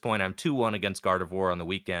 So at this point, I'm 2-1 against Gardevoir on the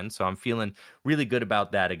weekend. So I'm feeling really good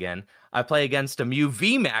about that again. I play against a Mew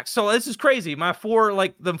VMAX. So this is crazy. My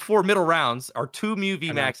the four middle rounds are 2 Mew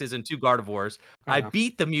VMAXs and 2 Gardevoirs. I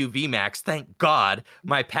beat the Mew VMAX. Thank God.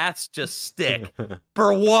 My paths just stick.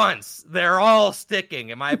 For once, they're all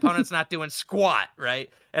sticking, and my opponent's not doing squat, right?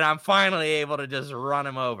 And I'm finally able to just run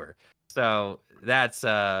him over. So that's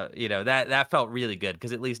that felt really good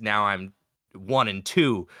because at least now I'm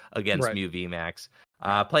 1-2 against Mew VMAX.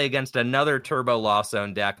 Play against another Turbo Lost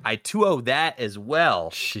Zone deck. I 2-0 that as well.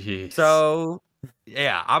 Jeez. So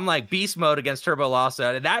yeah, I'm like beast mode against Turbo Lost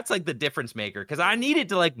Zone, and that's like the difference maker because I needed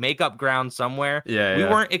to like make up ground somewhere. We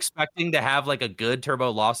weren't expecting to have like a good Turbo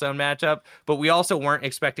Lost Zone matchup, but we also weren't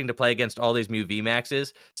expecting to play against all these Mew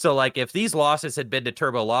VMAXs. So like if these losses had been to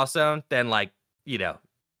Turbo Lost Zone, then like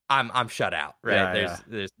I'm shut out, right?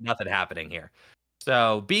 There's nothing happening here.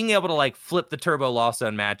 So being able to like flip the Turbo Lost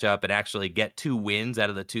Zone matchup and actually get 2 wins out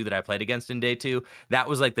of the 2 that I played against in day 2, that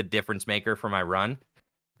was like the difference maker for my run.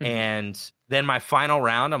 And then my final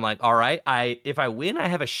round, I'm like, all right, if I win, I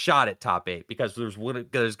have a shot at top 8 because there's going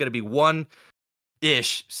to be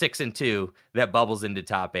 1-ish 6-2 that bubbles into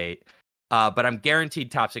top 8. But I'm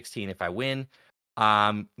guaranteed top 16 if I win.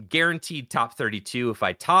 Guaranteed top 32 if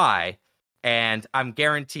I tie. And I'm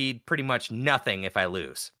guaranteed pretty much nothing if I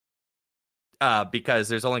lose. Because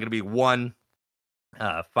there's only going to be 1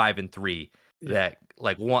 5-3 that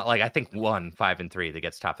I think 1 5-3 that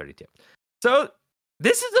gets top 32. So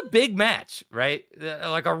this is a big match, right?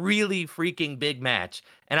 Like a really freaking big match.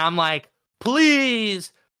 And I'm like,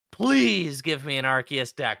 please give me an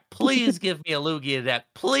Arceus deck. Please give me a Lugia deck.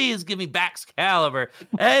 Please give me Baxcalibur.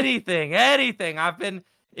 Anything. I've been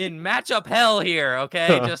in matchup hell here,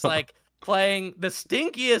 okay? Just like playing the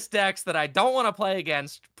stinkiest decks that I don't want to play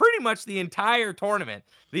against pretty much the entire tournament.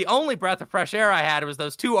 The only breath of fresh air I had was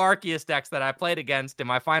those 2 Arceus decks that I played against in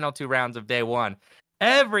my final 2 rounds of day 1.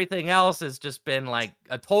 Everything else has just been like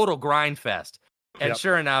a total grind fest. And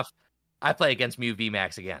sure enough, I play against Mew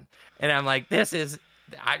VMAX again. And I'm like,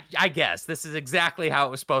 I guess this is exactly how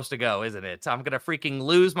it was supposed to go, isn't it? So I'm going to freaking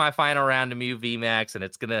lose my final round to Mew VMAX,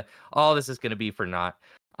 and all this is going to be for naught.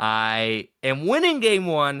 I am winning game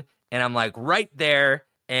 1, and I'm like right there,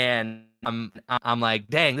 and I'm like,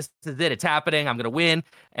 dang, this is it. It's happening. I'm going to win.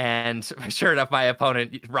 And sure enough, my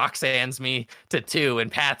opponent Roxanne's me to 2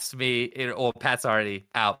 and paths me. Well, Pat's already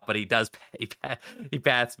out, but he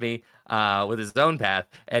paths me with his own path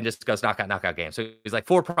and just goes knockout game. So he's like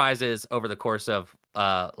 4 prizes over the course of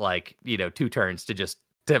 2 turns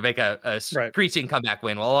to make a screeching comeback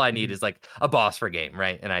win. Well, all I need is like a boss for game,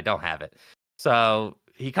 right? And I don't have it. So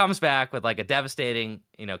he comes back with like a devastating,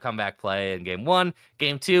 comeback play in game 1.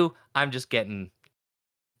 Game 2, I'm getting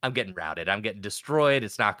routed. I'm getting destroyed.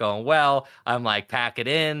 It's not going well. I'm like, pack it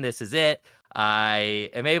in. This is it.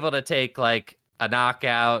 I am able to take like a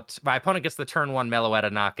knockout. My opponent gets the turn 1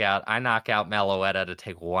 Meloetta knockout. I knock out Meloetta to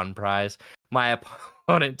take 1 prize. My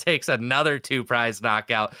opponent takes another 2 prize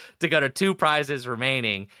knockout to go to 2 prizes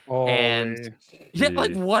remaining. And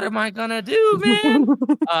like, what am I gonna do, man?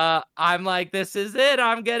 I'm like, this is it.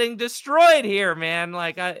 I'm getting destroyed here, man.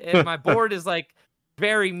 Like, and my board is like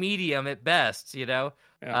very medium at best, and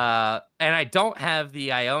I don't have the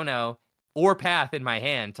Iono or Path in my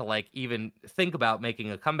hand to like even think about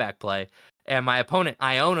making a comeback play. And my opponent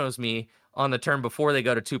Ionos me on the turn before they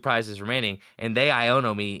go to 2 prizes remaining, and they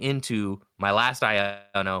Iono me into my last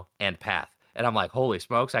Iono and Path. And I'm like, holy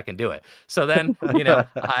smokes, I can do it. So then,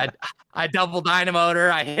 I double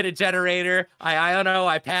Dynamotor, I hit a generator, I Iono,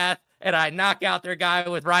 I Path, and I knock out their guy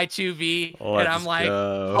with Raichu V. And I'm like,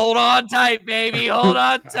 hold on tight, baby, hold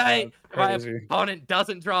on tight. My opponent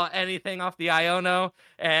doesn't draw anything off the Iono,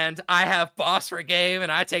 and I have boss for game,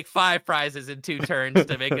 and I take 5 prizes in 2 turns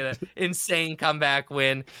to make an insane comeback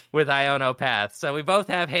win with Iono Path. So we both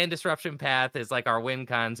have Hand Disruption Path as like our win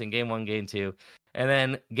cons in game 1, game 2. And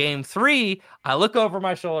then game 3, I look over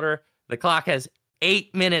my shoulder. The clock has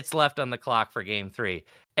 8 minutes left on the clock for game 3.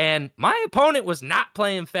 And my opponent was not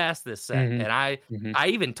playing fast this set. And I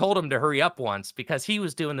even told him to hurry up once because he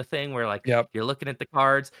was doing the thing where like you're looking at the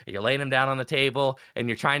cards, and you're laying them down on the table, and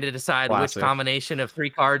you're trying to decide which combination of 3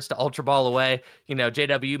 cards to Ultra Ball away.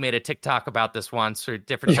 JW made a TikTok about this once for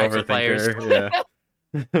different types of players.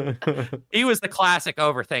 He was the classic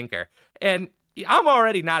overthinker. And I'm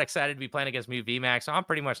already not excited to be playing against Mew VMAX, so I'm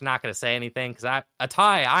pretty much not going to say anything because a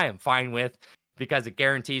tie I am fine with because it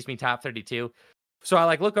guarantees me top 32. So I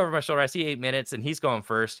like look over my shoulder. I see 8 minutes, and he's going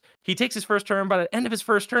first. He takes his first turn. By the end of his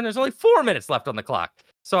first turn, there's only 4 minutes left on the clock.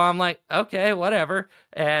 So I'm like, okay, whatever.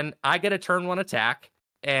 And I get a turn 1 attack,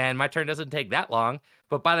 and my turn doesn't take that long.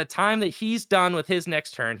 But by the time that he's done with his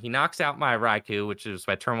next turn, he knocks out my Raikou, which is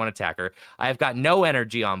my turn 1 attacker. I've got no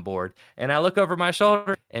energy on board, and I look over my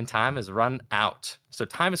shoulder, and time has run out. So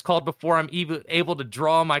time is called before I'm even able to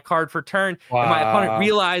draw my card for turn, and my opponent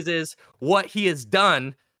realizes what he has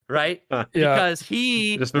done, right? Because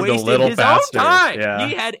he just moved a wasted little his faster. own time. Yeah.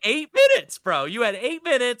 He had 8 minutes, bro. You had 8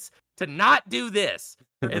 minutes to not do this.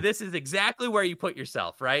 And this is exactly where you put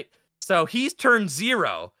yourself, right? So he's turn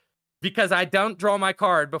 0 because I don't draw my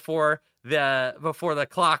card before the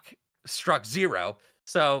clock struck 0.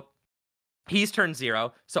 So he's turn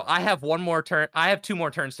 0. So I have 1 more turn. I have 2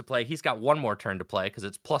 more turns to play. He's got 1 more turn to play because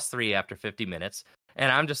it's +3 after 50 minutes.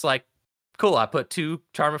 And I'm just like, cool. I put 2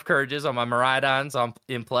 Charm of Courages on my Miraidons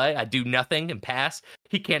in play. I do nothing and pass.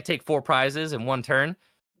 He can't take 4 prizes in 1 turn.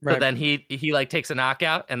 Right. So then he like takes a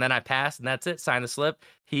knockout, and then I pass, and that's it. Sign the slip.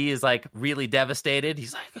 He is like really devastated.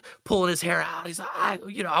 He's like pulling his hair out. He's like, I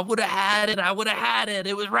would have had it. I would have had it.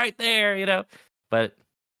 It was right there, But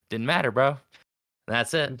didn't matter, bro.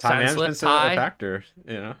 That's it. Time Sign the management's slip. a Tie. factor,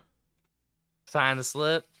 Sign the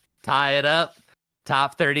slip. Tie it up.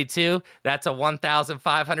 Top 32. That's a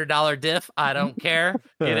 $1,500 diff. I don't care.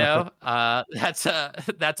 That's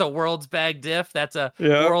a World's Bag diff. That's a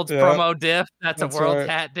World's Promo diff. That's a World's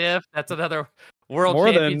Hat diff. That's another World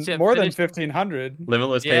Championship. More than 1,500.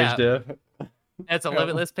 Limitless page diff. That's a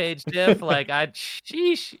limitless page diff. Like,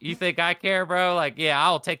 sheesh. You think I care, bro? Like, yeah,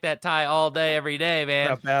 I'll take that tie all day, every day,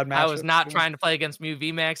 man. I was not trying to play against Mew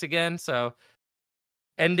VMAX again. So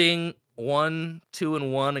ending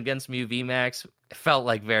 1-2-1 against Mew VMAX felt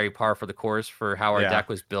like very par for the course for how our deck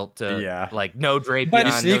was built to like no Drapion. But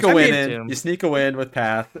you sneak a win with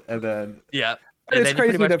Path, and then and then you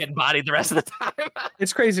pretty much get bodied the rest of the time.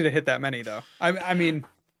 It's crazy to hit that many though. I mean,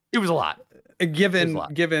 it was a lot. Given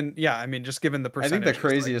just given the percentage. I think the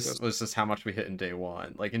craziest was just how much we hit in day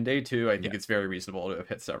 1. Like in day 2, I think it's very reasonable to have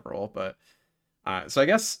hit several, but so I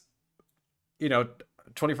guess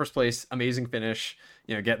 21st place, amazing finish.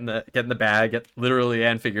 Getting the bag, literally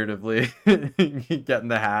and figuratively, getting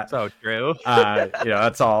the hat. So true.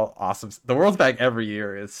 That's all awesome. The World's Bag every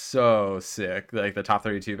year is so sick. Like the top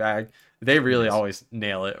 32 bag, they really always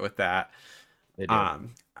nail it with that. They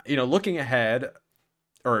do. Looking ahead,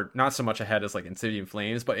 or not so much ahead as like Insidium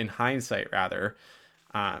Flames, but in hindsight rather,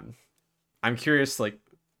 I'm curious like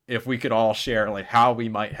if we could all share like how we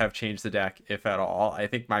might have changed the deck, if at all. I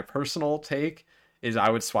think my personal take is I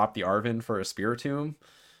would swap the Arven for a Spiritomb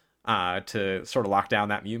to sort of lock down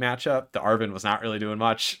that Mew matchup. The Arven was not really doing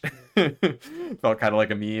much. Felt kind of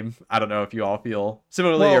like a meme. I don't know if you all feel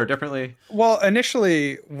similarly or differently. Well,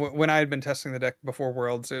 initially, when I had been testing the deck before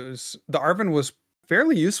Worlds, the Arven was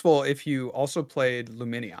fairly useful if you also played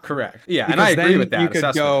Luminion. Correct. Yeah, because and I agree with that. You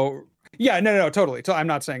could go. Yeah, no, totally. So I'm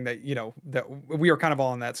not saying that that we were kind of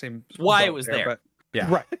all in that same. Why it was there. But yeah,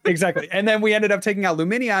 right, exactly. And then we ended up taking out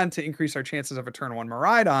Luminion to increase our chances of a turn 1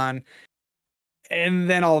 Miraidon. And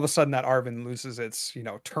then all of a sudden that Arven loses its,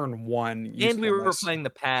 turn 1. And we were playing the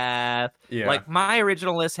Path. Yeah. Like my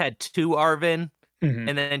original list had 2 Arven. Mm-hmm.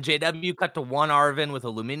 And then JW cut to 1 Arven with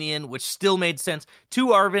a Luminion, which still made sense.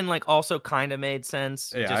 2 Arven like also kind of made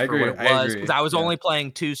sense. Yeah, just I agree. For what it was. Because I was only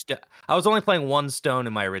playing 2 I was only playing 1 stone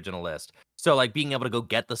in my original list. So like being able to go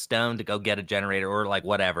get the stone to go get a generator or like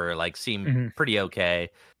whatever, like seemed pretty okay.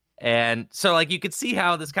 And so like you could see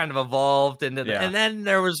how this kind of evolved into and then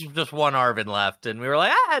there was just 1 Arven left and we were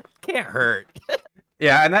like, it can't hurt.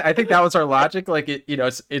 Yeah, and I think that was our logic. Like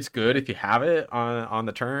it's good if you have it on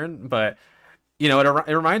the turn, but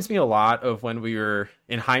it reminds me a lot of when we were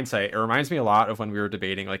in hindsight. It reminds me a lot of when we were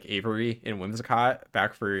debating like Avery in Whimsicott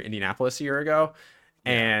back for Indianapolis a year ago.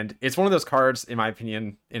 And it's one of those cards, in my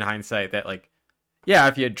opinion, in hindsight, that like, yeah,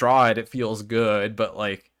 if you draw it, it feels good, but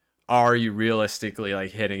like, are you realistically like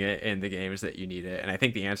hitting it in the games that you need it? And I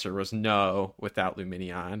think the answer was no without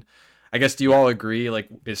Luminion. I guess, do you all agree? Like,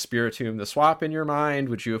 is Spiritomb the swap in your mind?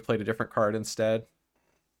 Would you have played a different card instead?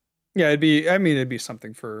 Yeah, it'd be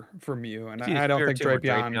something for Mew, and I don't think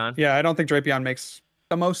Drapion. Yeah, I don't think Drapion makes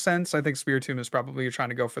the most sense. I think Spiritomb is probably trying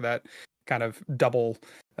to go for that kind of double.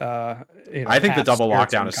 I think the double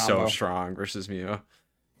lockdown is so strong versus Mew.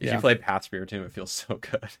 If you play Path Spiritomb, it feels so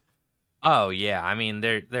good. Oh yeah, I mean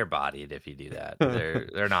they're bodied if you do that.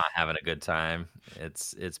 They're not having a good time.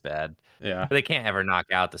 It's bad. Yeah, but they can't ever knock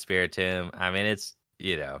out the Spiritomb. I mean it's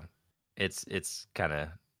it's kind of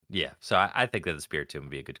So I think that the Spiritomb would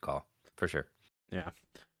be a good call for sure. Yeah,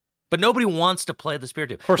 but nobody wants to play the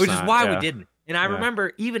Spiritomb, which is why we didn't. And I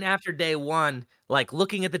remember even after day 1, like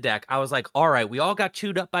looking at the deck, I was like, all right, we all got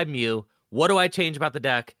chewed up by Mew. What do I change about the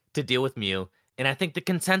deck to deal with Mew? And I think the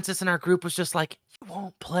consensus in our group was just like,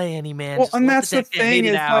 won't play any, man. Well, Just and let that's the deck get thing hated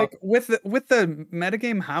is out. like with the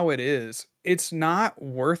metagame how it is, it's not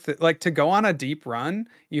worth it. Like to go on a deep run,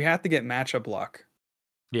 you have to get matchup luck,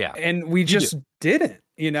 Yeah, and we you do. just didn't,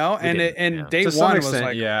 We didn't, and yeah. day To some one was extent,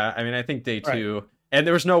 like, yeah. I mean, I think day right. two, and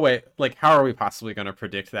there was no way. Like, how are we possibly going to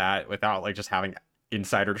predict that without like just having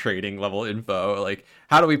insider trading level info? Like,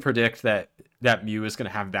 how do we predict that Mew is going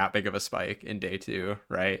to have that big of a spike in day two,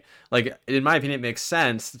 right? Like, in my opinion, it makes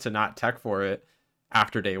sense to not tech for it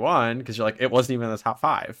after day one because you're like, it wasn't even in the top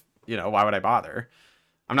five. You know, why would I bother?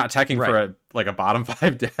 I'm not teching Right. for a bottom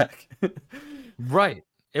five deck. Right.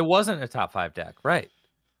 It wasn't a top 5 deck, right?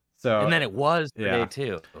 So And then it was for yeah. day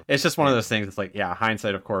 2. It's just one of those things. It's like, yeah,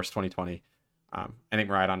 hindsight, of course, 2020. I think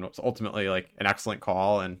Rhydon was ultimately like an excellent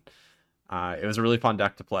call, and it was a really fun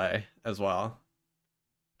deck to play as well.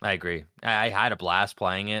 I agree. I had a blast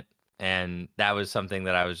playing it, and that was something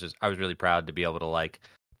that I was really proud to be able to like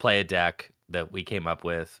play a deck that we came up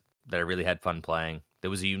with that I really had fun playing. There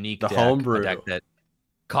was a unique The deck, homebrew. a deck that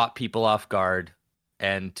caught people off guard,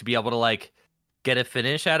 and to be able to like get a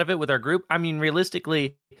finish out of it with our group. I mean,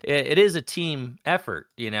 realistically, it is a team effort,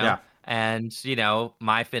 you know. Yeah. And you know,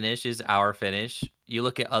 my finish is our finish. You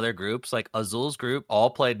look at other groups, like Azul's group, all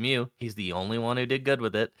played Mew. He's the only one who did good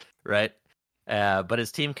with it, right? But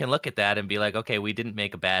his team can look at that and be like, okay, we didn't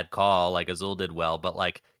make a bad call. Like Azul did well, but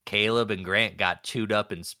like Caleb and Grant got chewed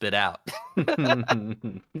up and spit out. Yeah.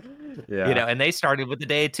 You know, and they started with the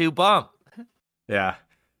day 2 bump. Yeah.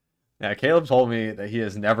 Yeah, Caleb told me that he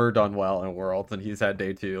has never done well in Worlds, and he's had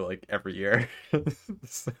day 2 like every year.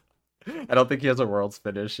 So, I don't think he has a Worlds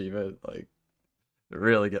finish even. Like,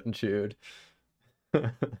 really getting chewed.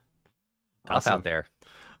 Tough Awesome. out there.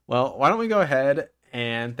 Well, why don't we go ahead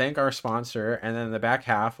and thank our sponsor, and then in the back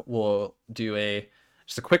half we'll do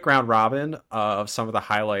just a quick round robin of some of the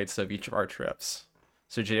highlights of each of our trips.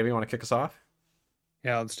 So, JW, you want to kick us off?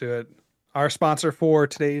 Yeah, let's do it. Our sponsor for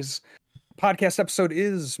today's podcast episode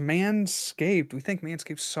is Manscaped. We thank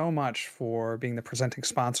Manscaped so much for being the presenting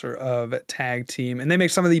sponsor of Tag Team, and they make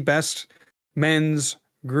some of the best men's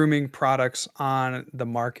grooming products on the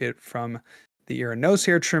market, from the ear and nose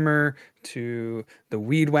hair trimmer to the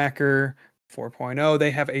Weed Whacker 4.0.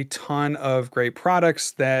 They have a ton of great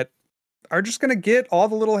products that are just going to get all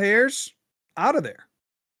the little hairs out of there.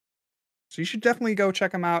 So you should definitely go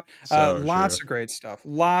check them out. Lots of great stuff.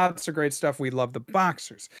 Lots of great stuff. We love the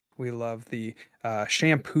boxers. We love the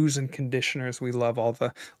shampoos and conditioners. We love all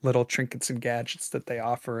the little trinkets and gadgets that they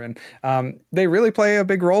offer. And they really play a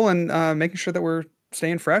big role in making sure that we're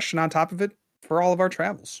staying fresh and on top of it for all of our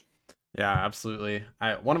travels. Yeah, absolutely.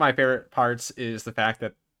 One of my favorite parts is the fact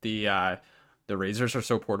that the razors are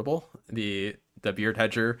so portable. The beard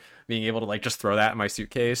hedger, being able to like just throw that in my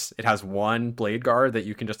suitcase. It has one blade guard that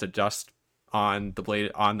you can just adjust on the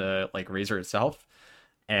blade on the like razor itself,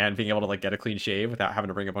 and being able to like get a clean shave without having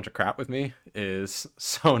to bring a bunch of crap with me is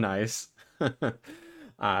so nice. So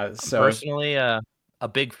I'm personally a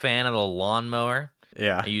big fan of the lawnmower.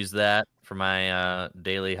 Yeah, I use that for my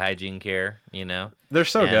daily hygiene care, you know. They're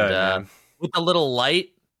so good, man. With a little light,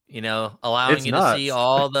 you know, allowing It's you nuts. to see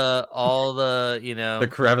all the you know, The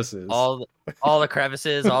crevices, all the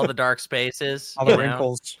crevices, all the dark spaces, All the you know?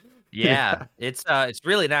 wrinkles. Yeah, it's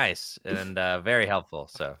really nice and very helpful.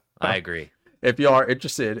 So I agree. If you are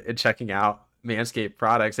interested in checking out Manscaped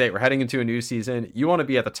products, hey, we're heading into a new season. You want to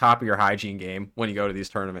be at the top of your hygiene game when you go to these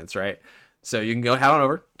tournaments, right? So you can go head on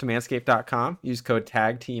over to manscaped.com, use code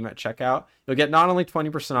TAGTEAM at checkout. You'll get not only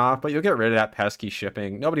 20% off, but you'll get rid of that pesky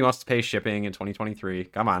shipping. Nobody wants to pay shipping in 2023.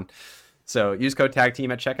 Come on. So use code TAGTEAM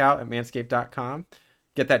at checkout at manscaped.com.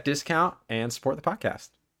 Get that discount and support the podcast.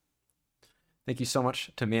 Thank you so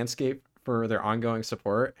much to Manscaped for their ongoing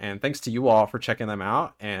support, and thanks to you all for checking them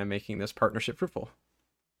out and making this partnership fruitful.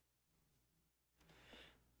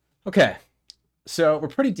 Okay, so we're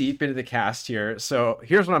pretty deep into the cast here. So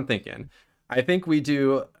here's what I'm thinking. I think we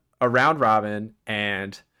do a round robin,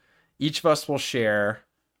 and each of us will share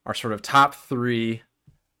our sort of top 3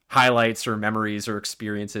 highlights or memories or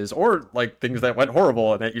experiences, or like things that went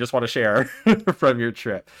horrible and that you just want to share from your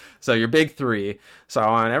trip. So your big 3. So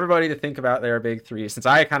I want everybody to think about their big 3. Since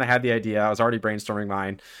I kind of had the idea, I was already brainstorming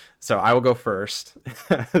mine. So I will go first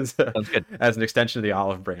as an extension of the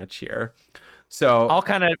olive branch here. So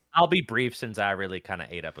I'll be brief since I really kind of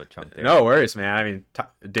ate up a chunk there. No worries, man. I mean,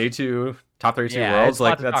 day 2, top 32 worlds,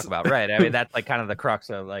 like that's talk about, right? I mean, that's like kind of the crux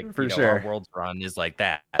of like for you know, sure. our world's run is like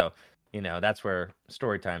that. So you know, that's where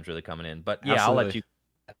story time's really coming in. But yeah, Absolutely. I'll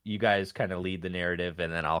let you guys kind of lead the narrative,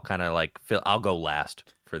 and then I'll kind of like I'll go last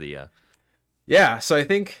for the. Yeah, so I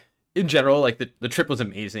think in general, like the trip was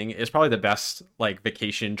amazing. It's probably the best like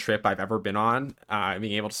vacation trip I've ever been on.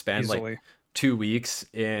 Being able to spend Easily. like 2 weeks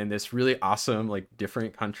in this really awesome, like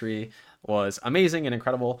different country was amazing and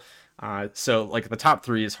incredible. So like the top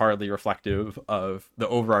three is hardly reflective of the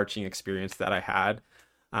overarching experience that I had.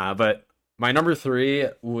 But my number three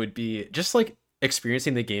would be just like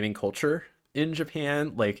experiencing the gaming culture in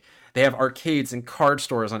Japan. Like they have arcades and card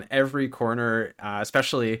stores on every corner,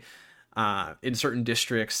 especially in certain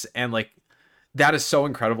districts, and like that is so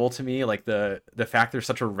incredible to me. Like the fact there's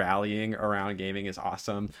such a rallying around gaming is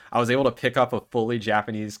awesome. I was able to pick up a fully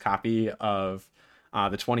Japanese copy of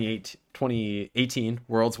the 2018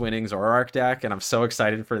 World's Winning Zoroark deck, and I'm so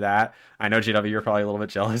excited for that. I know JW, you're probably a little bit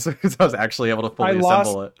jealous because I was actually able to fully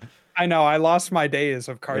assemble it. I know, I lost my days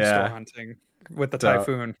of card store hunting with the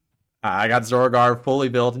Typhoon. I got Zoroark fully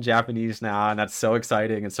built in Japanese now, and that's so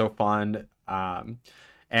exciting and so fun. And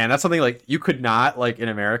that's something like you could not, like in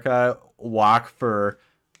America, walk for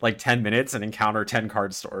like 10 minutes and encounter 10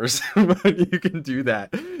 card stores. But you can do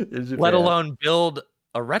that in Japan. Let alone build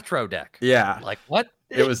a retro deck. Yeah. Like what?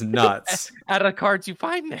 It was nuts. Out of the cards you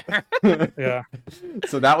find there. Yeah.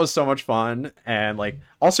 So that was so much fun. And like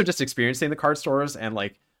also just experiencing the card stores and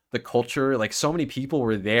like the culture, like so many people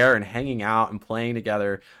were there and hanging out and playing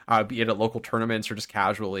together, be it at local tournaments or just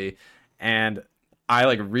casually. And I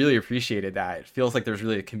like really appreciated that. It feels like there's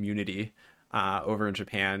really a community over in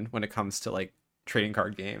Japan when it comes to like trading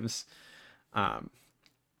card games.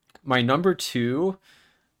 My number two,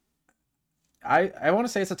 I want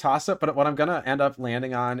to say it's a toss-up, but what I'm gonna end up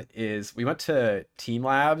landing on is we went to Team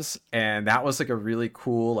Labs, and that was like a really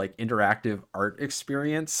cool like interactive art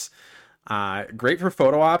experience. Great for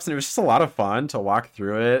photo ops, and it was just a lot of fun to walk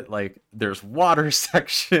through it. Like there's water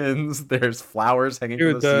sections, there's flowers hanging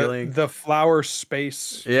from the ceiling. The flower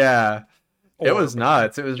space. Yeah. It was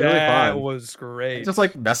nuts. It was really fun. It was great. Just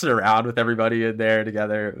like messing around with everybody in there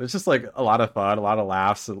together. It was just like a lot of fun, a lot of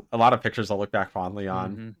laughs, a lot of pictures I'll look back fondly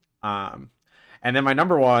on. Mm-hmm. And then my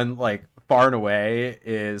number one, like far and away,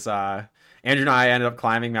 is Andrew and I ended up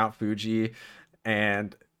climbing Mount Fuji,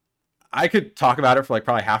 and I could talk about it for like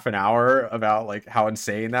probably half an hour about like how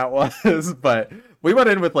insane that was, but we went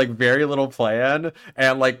in with like very little plan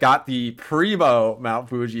and like got the primo Mount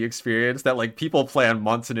Fuji experience that like people plan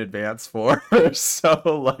months in advance for. So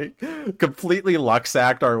like completely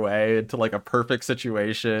luck-sacked our way into like a perfect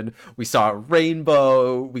situation. We saw a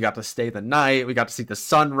rainbow. We got to stay the night. We got to see the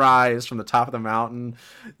sunrise from the top of the mountain.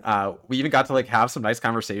 We even got to like have some nice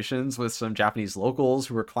conversations with some Japanese locals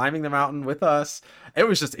who were climbing the mountain with us. It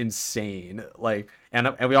was just insane. Like,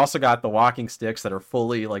 and we also got the walking sticks that are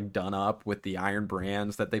fully like done up with the iron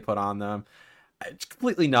brands that they put on them. It's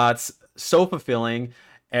completely nuts, so fulfilling,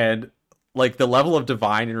 and like the level of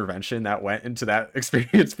divine intervention that went into that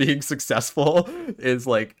experience being successful is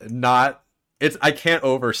like not. I can't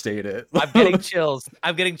overstate it. I'm getting chills.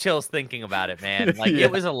 I'm getting chills thinking about it, man. Like it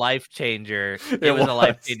was a life changer. It was a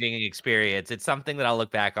life changing experience. It's something that I'll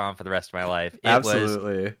look back on for the rest of my life. It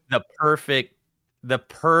Absolutely. was the perfect,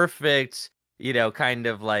 kind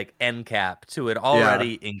of like end cap to an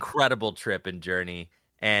already incredible trip and journey.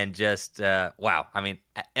 And just, wow. I mean,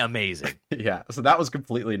 amazing. Yeah. So that was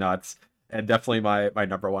completely nuts and definitely my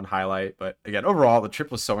number one highlight. But again, overall, the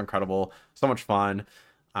trip was so incredible, so much fun.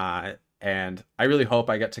 And I really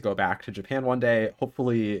hope I get to go back to Japan one day,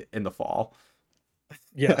 hopefully in the fall.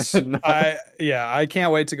 Yes. I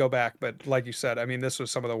can't wait to go back. But like you said, I mean, this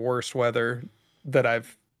was some of the worst weather that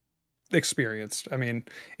I've experienced. I mean,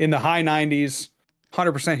 in the high 90s,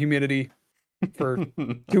 100% humidity for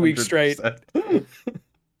 2 weeks straight.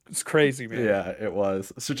 It's crazy, man. Yeah, it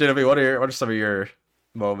was. So JW, what are some of your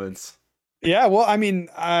moments? Yeah, well, I mean,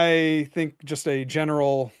 I think just a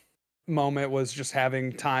general moment was just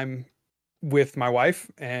having time with my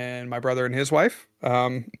wife and my brother and his wife.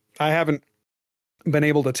 I haven't been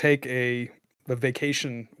able to take a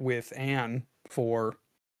vacation with Anne for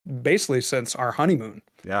basically since our honeymoon.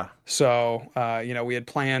 Yeah. So, we had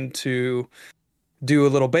planned to do a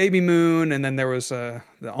little baby moon, and then there was the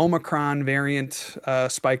Omicron variant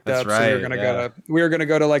spiked up. Right, so we were gonna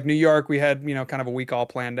go to like New York. We had kind of a week all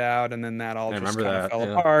planned out, and then that all just kind of fell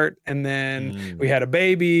apart. And then we had a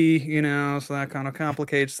baby, so that kind of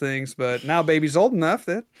complicates things. But now baby's old enough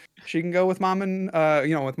that she can go with mom and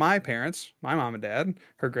with my parents, my mom and dad,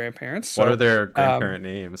 her grandparents. So, what are their grandparent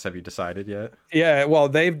names? Have you decided yet? Yeah, well,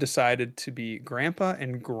 they've decided to be Grandpa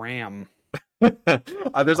and Graham.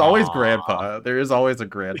 There's always grandpa. There is always a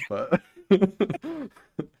grandpa.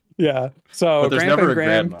 Yeah. So grandpa and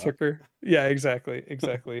Graham took her. Yeah, exactly.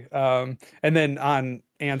 And then on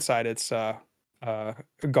Anne's side, it's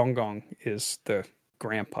Gong Gong is the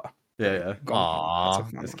grandpa. Yeah.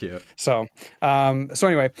 Aww, that's cute. So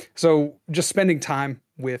anyway, so just spending time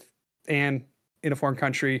with Anne in a foreign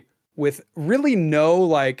country with really no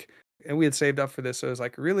like, and we had saved up for this, so it was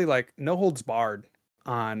like really like no holds barred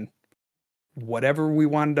on whatever we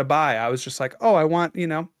wanted to buy. I was just like, oh, I want,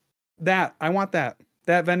 that. I want that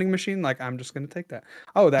vending machine. Like, I'm just gonna take that.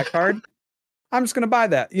 Oh, that card. I'm just gonna buy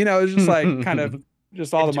that. It was just like kind of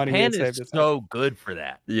just all And the money we had Japan saved. is so good for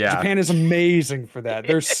that. Yeah. Japan is amazing for that.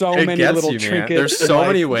 There's so It many gets little you, man. trinkets. There's and, so like,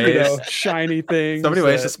 many ways. shiny things. So many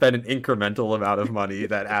ways to that- spend an incremental amount of money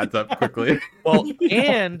that adds up quickly. Well,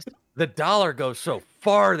 and the dollar goes so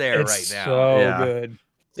far there It's right now. so Yeah. good.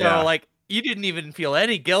 So Yeah. like you didn't even feel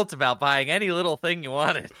any guilt about buying any little thing you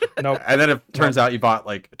wanted. Nope. And then it turns out you bought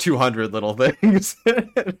like 200 little things.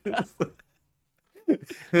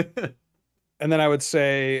 And then I would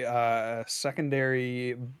say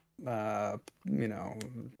secondary, thing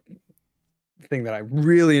that I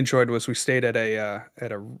really enjoyed was we stayed at a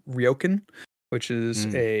ryokan, which is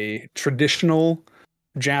a traditional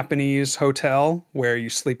Japanese hotel where you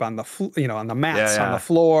sleep on the on the mats on the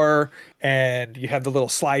floor, and you have the little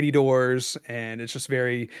slidey doors, and it's just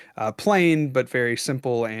very plain but very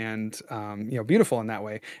simple and beautiful in that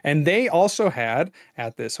way. And they also had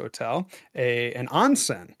at this hotel an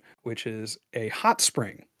onsen, which is a hot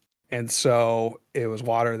spring. And so it was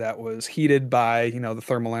water that was heated by, the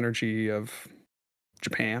thermal energy of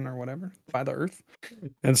Japan or whatever, by the earth.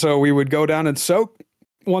 And so we would go down and soak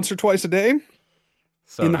once or twice a day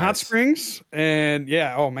in the hot springs. And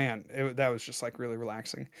yeah, oh man, that was just like really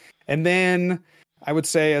relaxing. And then I would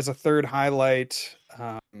say as a third highlight,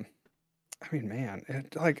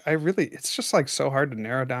 it's just like so hard to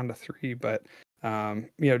narrow down to three, but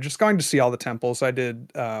just going to see all the temples. I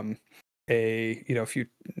did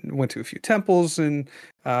went to a few temples in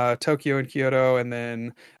Tokyo and Kyoto, and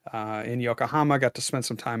then in Yokohama got to spend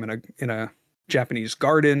some time in a Japanese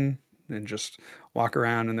garden and just walk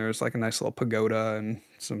around, and there's like a nice little pagoda and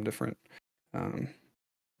some different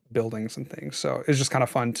buildings and things. So it's just kind of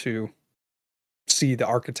fun to see the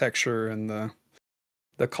architecture and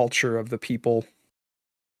the culture of the people.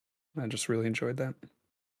 I just really enjoyed that.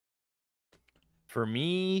 For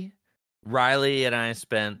me, Riley and I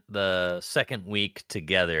spent the second week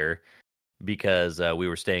together because we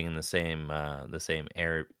were staying in the same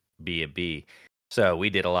Airbnb. So we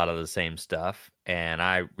did a lot of the same stuff, and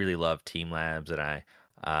I really loved Team Labs, and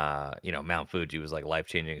Mount Fuji was like a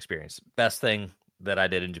life-changing experience. Best thing that I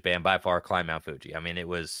did in Japan by far, climb Mount Fuji. I mean, it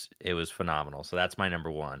was phenomenal. So that's my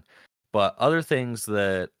number one. But other things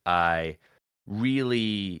that I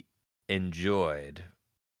really enjoyed,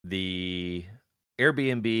 the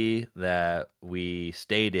Airbnb that we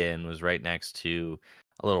stayed in was right next to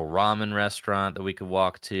a little ramen restaurant that we could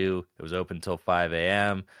walk to. It was open till 5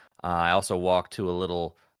 a.m. I also walked to a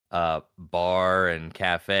little bar and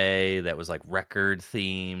cafe that was like record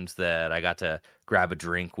themed that I got to grab a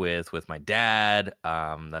drink with my dad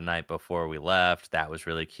the night before we left. That was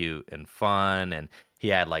really cute and fun. And he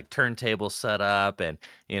had like turntables set up and,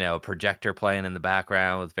 a projector playing in the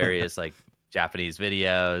background with various like Japanese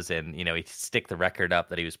videos, and he'd stick the record up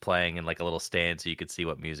that he was playing in like a little stand so you could see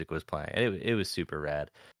what music was playing. It was super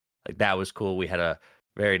rad. Like that was cool. We had a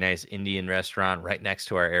very nice Indian restaurant right next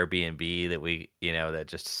to our Airbnb that we that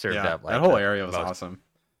just served up like that whole area was awesome.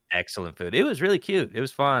 Excellent food. It was really cute. It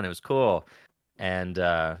was fun. It was cool. And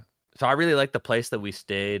so I really liked the place that we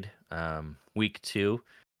stayed week 2.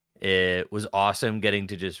 It was awesome getting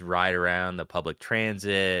to just ride around the public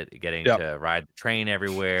transit, getting to ride the train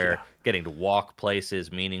everywhere, getting to walk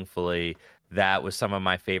places meaningfully. That was some of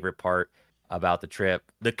my favorite part about the trip.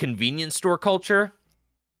 The convenience store culture.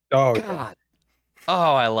 Oh, God.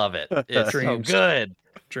 Oh, I love it. It's so good.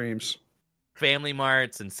 Dreams. Family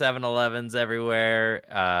Marts and 7-Elevens everywhere.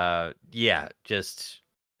 Just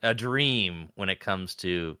a dream when it comes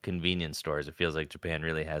to convenience stores. It feels like Japan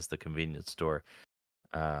really has the convenience store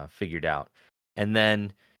figured out. And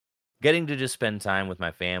then getting to just spend time with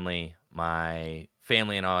my family. My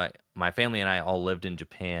family and I all lived in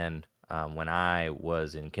Japan when I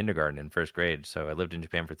was in kindergarten and first grade. So I lived in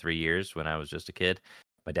Japan for 3 years when I was just a kid.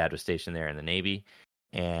 My dad was stationed there in the Navy,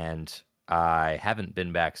 and I haven't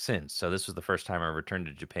been back since. So this was the first time I returned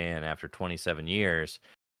to Japan after 27 years,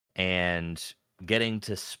 and getting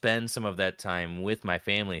to spend some of that time with my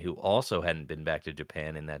family who also hadn't been back to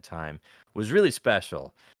Japan in that time was really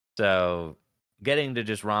special. So getting to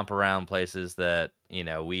just romp around places that,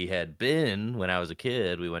 we had been when I was a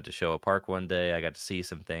kid. We went to Showa Park one day. I got to see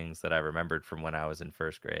some things that I remembered from when I was in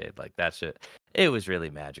first grade. Like that shit, it was really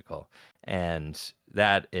magical. And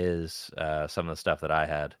that is some of the stuff that I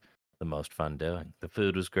had the most fun doing. The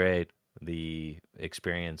food was great. The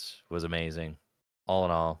experience was amazing. All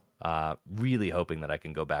in all, really hoping that I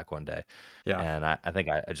can go back one day. Yeah. And I think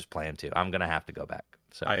I just plan to. I'm going to have to go back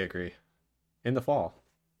So I agree. In the fall.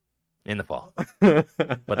 in the fall,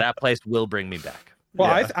 but that place will bring me back.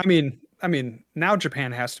 Well, Yeah. I mean, now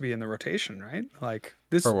Japan has to be in the rotation, right? Like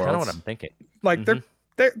this, For Kind of what Worlds. I'm thinking. like Mhm.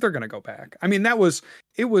 they're gonna go back. I mean, it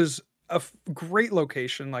was a great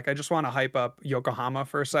location. Like I just want to hype up Yokohama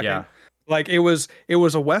for a second. Yeah. Like it was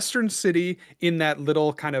a western city in that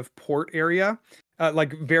little kind of port area.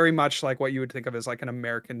 Like very much like what you would think of as like an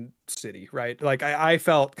American city, right? Like I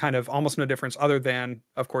felt kind of almost no difference other than,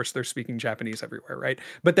 of course, they're speaking Japanese everywhere, right?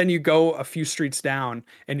 But then you go a few streets down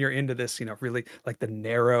and you're into this, really like the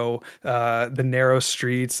narrow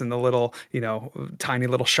streets and the little, tiny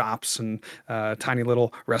little shops and tiny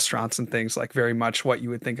little restaurants and things, like very much what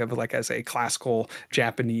you would think of like as a classical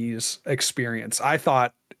Japanese experience. I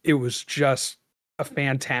thought it was just a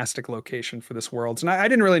fantastic location for this Worlds, and I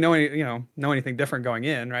didn't really know anything different going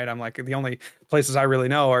in, right? I'm like, the only places I really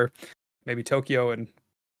know are maybe Tokyo and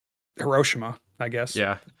Hiroshima, I guess.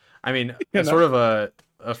 Yeah. I mean, You know? sort of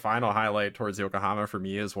a final highlight towards Yokohama for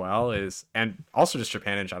me as well is, and also just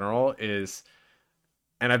Japan in general is,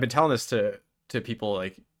 and I've been telling this to people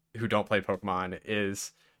like who don't play Pokemon,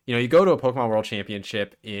 is, you go to a Pokemon World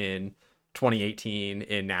Championship in 2018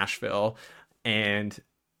 in Nashville, and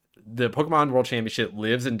the Pokemon World Championship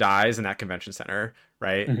lives and dies in that convention center,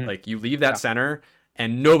 right? Mhm. Like you leave that center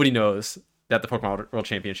and nobody knows that the Pokemon World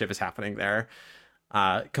Championship is happening there.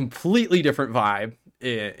 Completely different vibe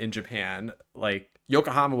in Japan. Like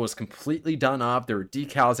Yokohama was completely done up. There were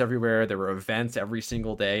decals everywhere. There were events every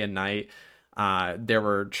single day and night. There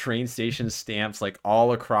were train station stamps like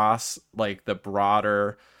all across like the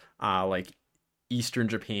broader like Eastern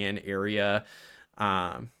Japan area.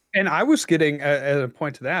 And I was getting at a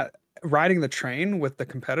point to that, riding the train with the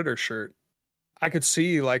competitor shirt, I could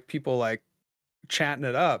see like people like chatting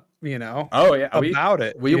it up, Oh yeah, about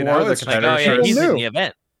it. we wore the It's like, competitor oh yeah, shirts. he's in Knew. the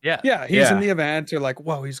event. Yeah. yeah, he's in Yeah. the event. You're like,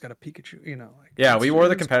 whoa, he's got a Pikachu, like Yeah, that's we wore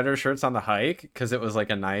the it's- competitor shirts on the hike because it was like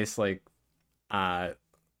a nice like Jersey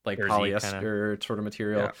polyester sort of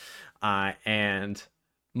material. And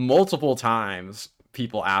multiple times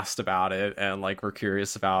people asked about it and like were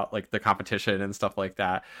curious about like the competition and stuff like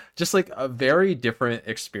that. Just like a very different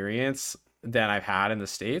experience than I've had in the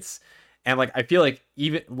States. And like I feel like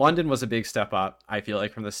even London was a big step up, I feel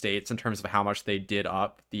like, from the States in terms of how much they did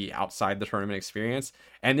up the outside the tournament experience.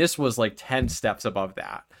 And this was like 10 steps above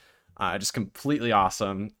that. Just completely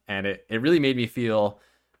awesome. And it really made me feel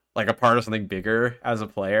like a part of something bigger as a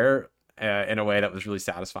player in a way that was really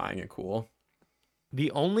satisfying and cool. The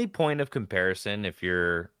only point of comparison, if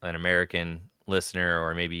you're an American listener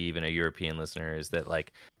or maybe even a European listener, is that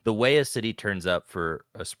like the way a city turns up for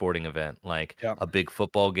a sporting event, like Yeah. a big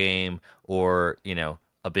football game or,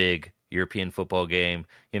 a big European football game,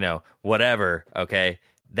 whatever. Okay.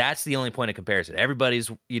 That's the only point of comparison. Everybody's,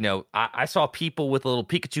 I saw people with little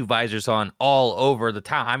Pikachu visors on all over the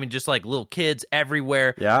town. I mean, just like little kids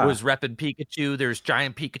everywhere Yeah. was repping Pikachu. There's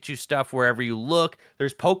giant Pikachu stuff wherever you look.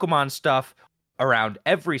 There's Pokemon stuff around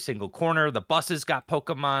every single corner. The buses got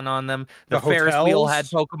Pokemon on them. The Ferris wheel had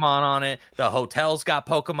hotels. Pokemon on it. The hotels got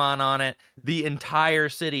Pokemon on it. The entire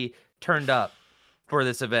city turned up for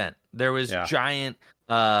this event. There was Yeah. giant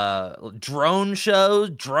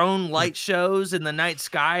drone light shows in the night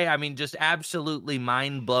sky. I mean, just absolutely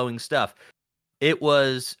mind-blowing stuff. It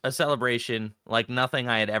was a celebration like nothing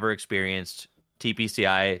I had ever experienced.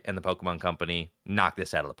 TPCI and the Pokemon Company knocked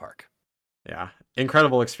this out of the park. Yeah.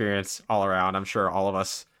 Incredible experience all around. I'm sure all of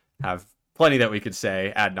us have plenty that we could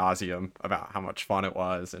say ad nauseum about how much fun it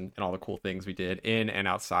was and all the cool things we did in and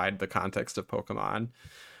outside the context of Pokemon.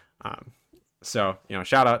 So,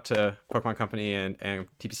 shout out to Pokemon Company and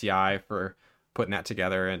TPCI for putting that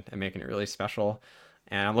together and making it really special.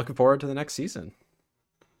 And I'm looking forward to the next season.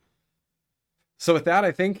 So with that,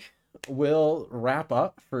 I think we'll wrap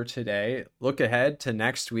up for today. Look ahead to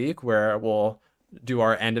next week where we'll do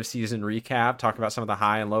our end of season recap, talk about some of the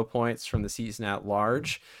high and low points from the season at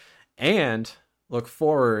large, and look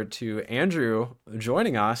forward to Andrew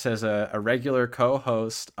joining us as a regular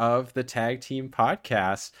co-host of the Tag Team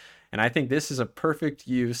Podcast. And I think this is a perfect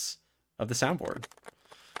use of the soundboard.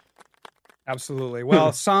 Absolutely. Well,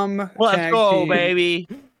 Let's go, baby.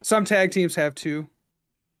 Some tag teams have 2.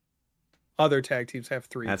 Other tag teams have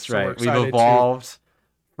 3. That's So we're right. We've excited evolved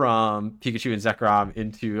from Pikachu and Zekrom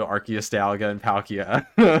into Arceus, and Palkia.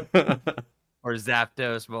 Or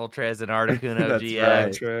Zapdos, Moltres, and Articuno That's GX.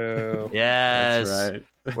 right. True. Yes. That's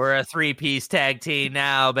right. We're a 3-piece tag team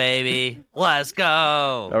now, baby. Let's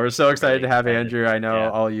go. So we're so excited Really to have excited. Andrew. I know Yeah.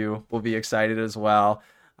 all you will be excited as well.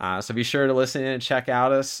 So be sure to listen and check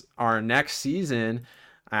out our next season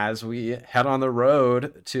as we head on the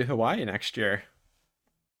road to Hawaii next year.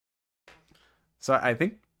 So I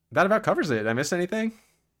think that about covers it. Did I miss anything?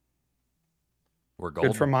 We're Good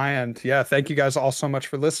golden. from my end. Yeah, thank you guys all so much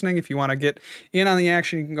for listening. If you want to get in on the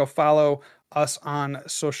action, you can go follow us on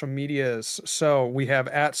social medias. So we have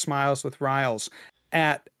at Smiles with Riles,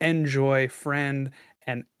 at Enjoy Friend,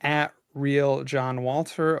 and at Real John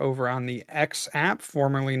Walter over on the X app,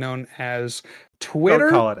 formerly known as Twitter.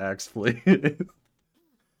 Don't call it X, please.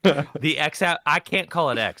 The X app. I can't call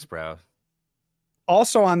it X, bro.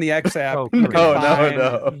 Also on the X app, Oh, you no, can no, find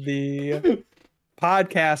no. the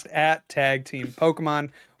podcast at Tag Team Pokemon.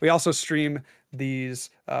 We also stream these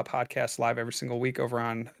podcasts live every single week over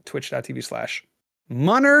on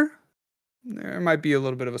twitch.tv/Munner. There might be a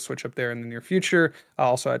little bit of a switch up there in the near future.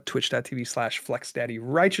 Also at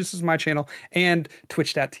twitch.tv/FlexDaddyRighteous is my channel, and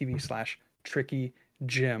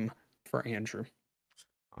twitch.tv/TrickyJim for Andrew.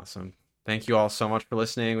 Awesome. Thank you all so much for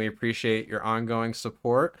listening. We appreciate your ongoing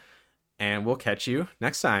support, and we'll catch you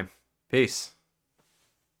next time. Peace.